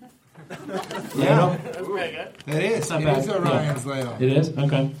ladle? Yeah. That is. Not It bad. is Orion's ladle. It is?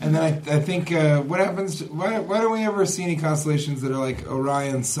 Okay. And then I think, what happens, why don't we ever see any constellations that are like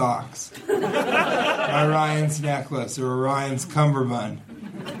Orion's socks? Orion's necklace or Orion's cummerbund?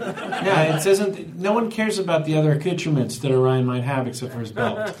 Yeah, it doesn't. No one cares about the other accoutrements that Orion might have except for his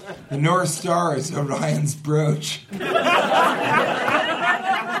belt. The North Star is Orion's brooch.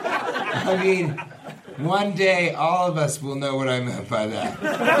 I mean, one day all of us will know what I meant by that.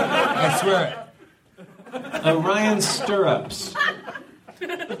 I swear it. Orion's stirrups.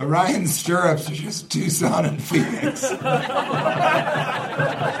 Orion's stirrups are just Tucson and Phoenix.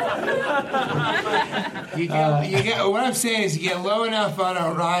 You get, what I'm saying is you get low enough on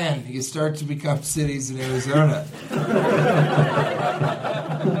Orion, you start to become cities in Arizona.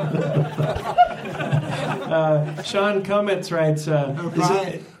 Sean Comets writes,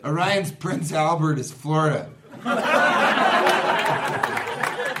 Orion's Prince Albert is Florida.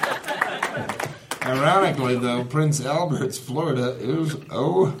 Ironically, though, Prince Albert's Florida is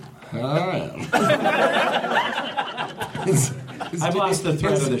Ohio. I've lost the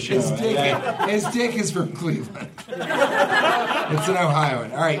thread of the show. His dick is from Cleveland. It's an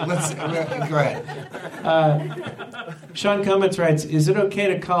Ohioan. All right, let's go ahead. Sean Comets writes, is it okay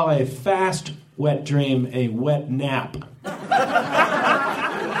to call a fast wet dream a wet nap?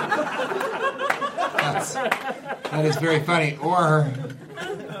 That is very funny. Or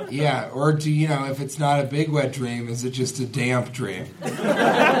do you know, if it's not a big wet dream, is it just a damp dream? A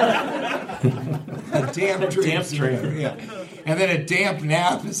damp dream. Yeah. And then a damp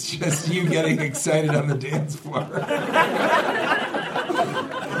nap is just you getting excited on the dance floor.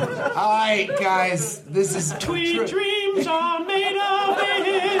 All right, guys, this is Sweet dreams are made of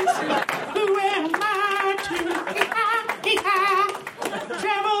this. Who am I to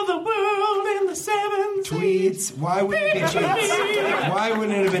travel the world in the 7 tweets? Why wouldn't it be tweets? Why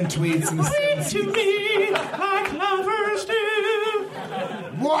wouldn't it have been tweets in the 7 to me like lovers do?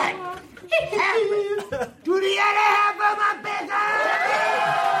 What happened to the other half of my business?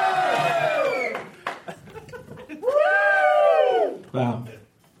 Wow.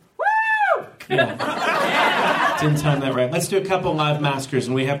 Woo! Yeah. Didn't time that right. Let's do a couple live maskers,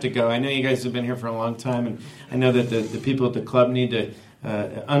 and we have to go. I know you guys have been here for a long time, and I know that the people at the club need to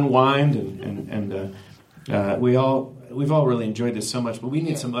unwind, and we've all really enjoyed this so much, but we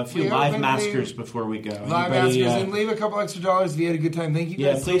need a few live maskers before we go. Live maskers, and leave a couple extra dollars if you had a good time. Thank you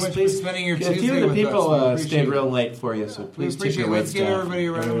guys so much for spending your Tuesday with us. A few of the people stayed real late for you, so please take your weight. Let's give everybody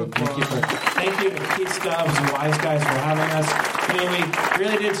a round of applause. Thank you to Keith Stubbs and Wise Guys for having us. I mean, we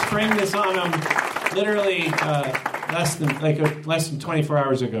really did spring this on them literally less than 24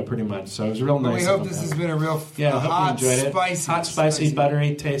 hours ago, pretty much. So it was real nice. We hope this has been a real hot, spicy,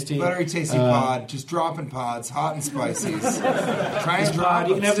 buttery, tasty pod. Just dropping pods, hot and spicy. Try and drop.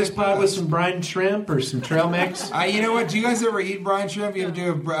 You can have this pod with some brine shrimp or some trail mix. You know what? Do you guys ever eat brine shrimp? You ever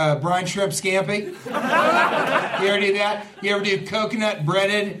do a brine shrimp scampi? You ever do that? You ever do coconut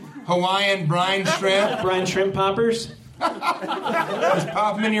breaded Hawaiian brine shrimp? Brine shrimp poppers? Just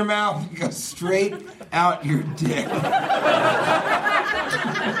pop them in your mouth and go straight out your dick. God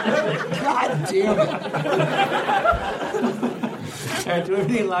damn it. All right, do we have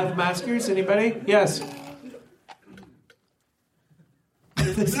any live maskers? Anybody? Yes.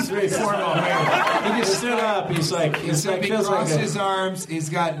 This is very formal here. He just stood up. He crossed his arms. He's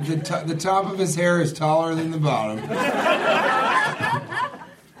got the top of his hair is taller than the bottom.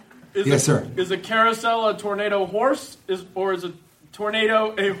 Yes, sir. Is a carousel a tornado horse, or is a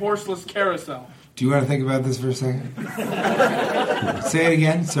tornado a horseless carousel? Do you want to think about this for a second? Say it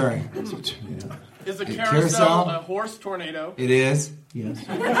again. Sorry. Is a carousel a horse tornado? It is. Yes.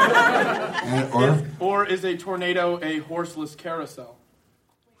 Or is a tornado a horseless carousel?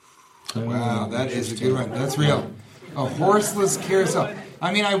 Wow, that is a good one. That's real. A horseless carousel.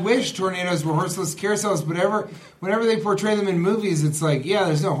 I mean, I wish tornadoes were horseless carousels, but whenever they portray them in movies, it's like, yeah,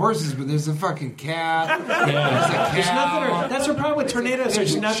 there's no horses, but there's a fucking cat. Yeah. There's a cow. That's the problem with tornadoes.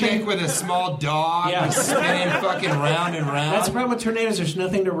 There's a chick with a small dog spinning fucking round and round. That's the problem with tornadoes. There's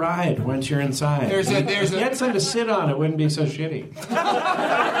nothing to ride once you're inside. If you had something to sit on, it wouldn't be so shitty.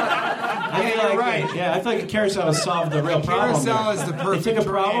 You're right. Yeah, I feel like a carousel has solved the real problem. Carousel is the perfect They took a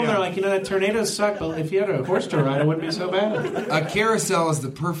problem, tornado. they're like, that tornadoes suck, but if you had a horse to ride, it wouldn't be so bad. A carousel is the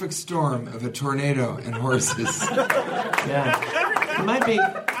perfect storm of a tornado and horses. Yeah. It might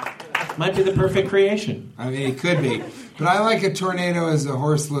be the perfect creation. I mean, it could be. But I like a tornado as a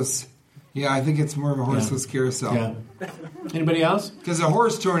horseless. Yeah, I think it's more of a horseless carousel. Yeah. Anybody else? Because a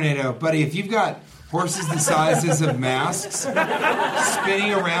horse tornado, buddy, if you've got horses the sizes of masks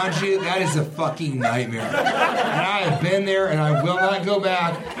spinning around you, that is a fucking nightmare. And I have been there, and I will not go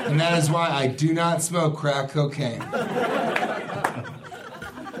back, and that is why I do not smoke crack cocaine.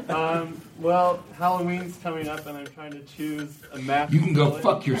 Well, Halloween's coming up, and I'm trying to choose a mask. You can go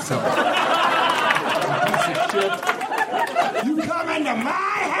fuck yourself. Piece of shit. You come into my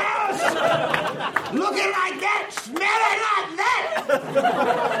house looking like that, smelling like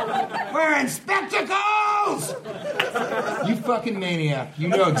that, wearing spectacles. You fucking maniac. You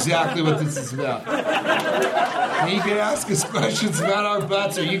know exactly what this is about. And you can ask us questions about our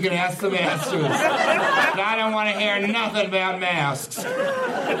butts, or you can ask the masters. But I don't want to hear nothing about masks.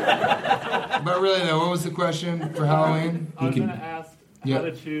 But really, though, what was the question for Halloween? I was going to ask how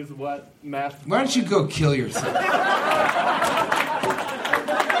to choose what mask. Why don't you go kill yourself?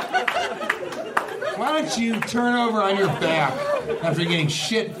 Why don't you turn over on your back after getting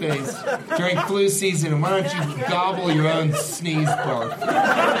shit-faced during flu season, and why don't you gobble your own sneeze bark?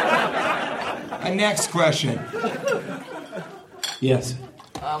 Next question. Yes.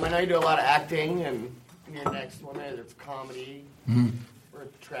 I know you do a lot of acting, and your next one, either it's comedy or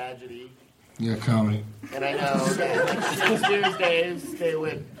tragedy. Yeah, comedy. And I know that St. Tuesdays, they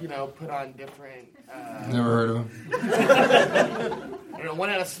would, put on different... Never heard of them. One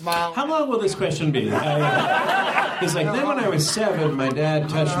had a smile. How long will this question be? He's like, then when I was 7, my dad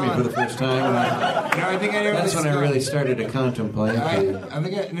touched me for the first time. I think I know. That's when I really started to contemplate.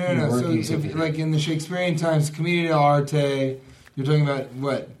 No. So, like in the Shakespearean times, Commedia dell'arte, you're talking about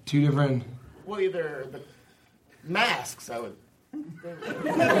what? 2 different. Well, either the masks, I would.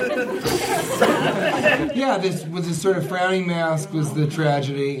 Yeah, this was a sort of frowning mask was the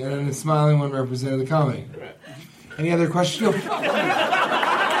tragedy, and then the smiling one represented the comedy. Right. Any other questions? Yo,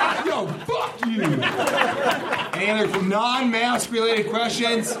 fuck you! Any other non-mask related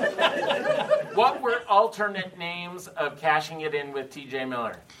questions? What were alternate names of Cashing It In with T.J.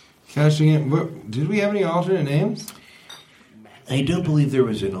 Miller? Cashing It. Did we have any alternate names? I don't believe there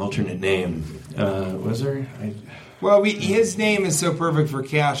was an alternate name. Was there? Well, his name is so perfect for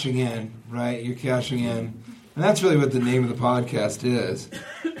cashing in, right? You're cashing in. And that's really what the name of the podcast is.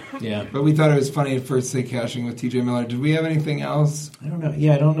 Yeah. But we thought it was funny at first to say Cashing with TJ Miller. Did we have anything else? I don't know.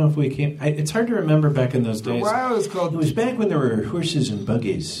 Yeah, I don't know if we came. It's hard to remember back in those days. For a while it was called... It was back when there were horses and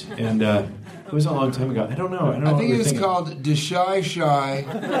buggies, and it was a long time ago. I don't know. I think it was called Deshy Shy.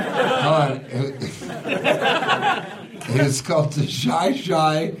 Hold on. It was called Deshy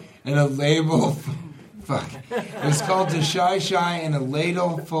Shy and a label... Fuck. It was called Deshy Shy and a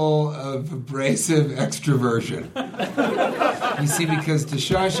ladle full of abrasive extroversion. You see, because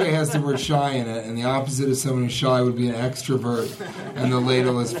Deshy Shy has the word shy in it, and the opposite of someone who's shy would be an extrovert, and the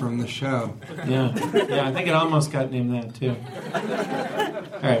ladle is from the show. Yeah, I think it almost got named that, too.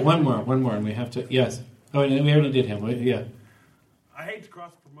 All right, one more, and we have to... Yes. Oh, and we already did him. Yeah. I hate to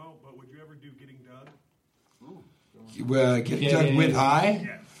cross-promote, but would you ever do Getting Doug? Get Doug with High?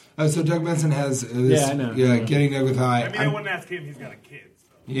 Yeah. So Doug Benson has this... I know. Yeah, Getting Doug with High. I mean, I wouldn't ask him. He's got a kid. So.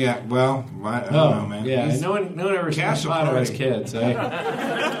 Yeah, well, I don't know, man. Yeah, no one ever Cash Potter has kids.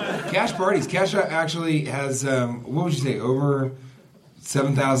 Cash parties. Cash actually has, what would you say, over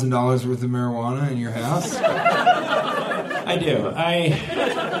 $7,000 worth of marijuana in your house? I do.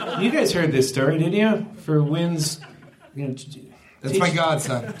 You guys heard this story, didn't you? For Wynn's... That's my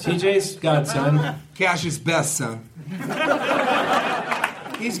godson. TJ's godson. Cash's best son.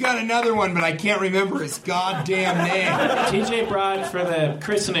 He's got another one, but I can't remember his goddamn name. TJ brought, for the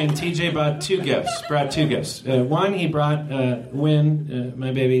christening, TJ brought two gifts. One, he brought Wynn,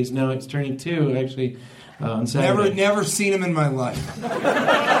 my baby. It's turning 2, actually, on Saturday. Never seen him in my life.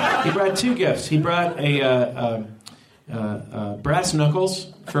 He brought 2 gifts. He brought a brass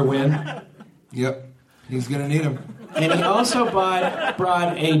knuckles for Wynn. Yep. He's going to need them. And he also brought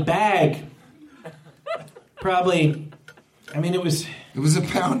a bag. Probably, I mean, it was... It was a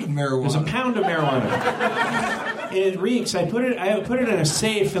pound of marijuana. It was a pound of marijuana. And it reeks. I put it in a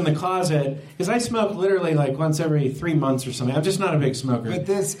safe in the closet because I smoke literally like once every 3 months or something. I'm just not a big smoker. But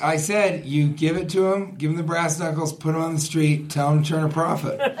I said, you give it to him, give him the brass knuckles, put him on the street, tell him to turn a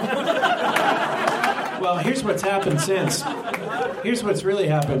profit. Well, here's what's happened since. Here's what's really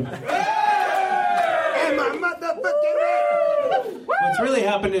happened. And my motherfucking... What's really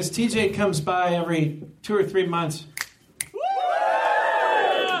happened is TJ comes by every 2 or 3 months.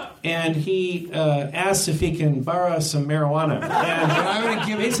 And he asks if he can borrow some marijuana. And I'm going to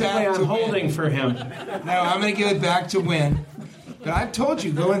give it back to I'm holding for him. No, I'm going to give it back to Wynn. But I've told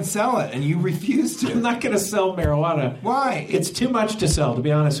you, go and sell it, and you refuse to. I'm not going to sell marijuana. Why? It's too much to sell, to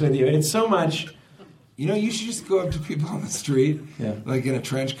be honest with you. It's so much... You know, you should just go up to people on the street, like in a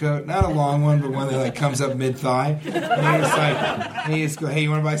trench coat, not a long one, but one that like comes up mid-thigh, and you just go, hey,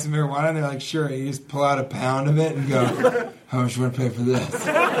 you want to buy some marijuana? And they're like, sure. And you just pull out a pound of it and go, how much you want to pay for this?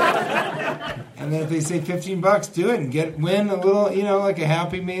 And then if they say $15, do it and win a little, like a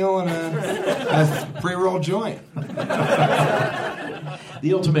Happy Meal and a pre-roll joint.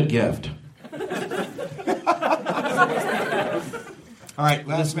 The ultimate gift. All right,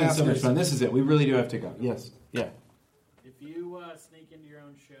 last so much fun. This is it. We really do have to go. Yes. Yeah. If you sneak into your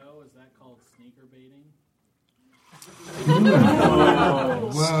own show, is that called sneaker baiting?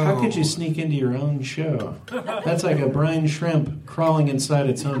 Whoa. How could you sneak into your own show? That's like a brine shrimp crawling inside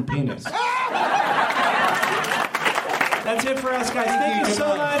its own penis. That's it for us, guys. Thank you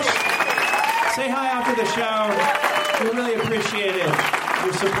so much. Say hi after the show. We really appreciate it.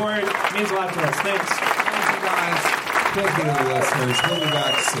 Your support means a lot to us. Thanks. Thank you, guys. Thank you to the listeners. We'll be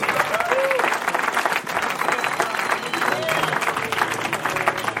back soon.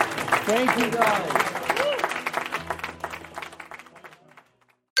 Thank you, guys.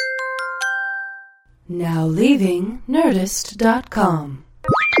 Now leaving Nerdist.com.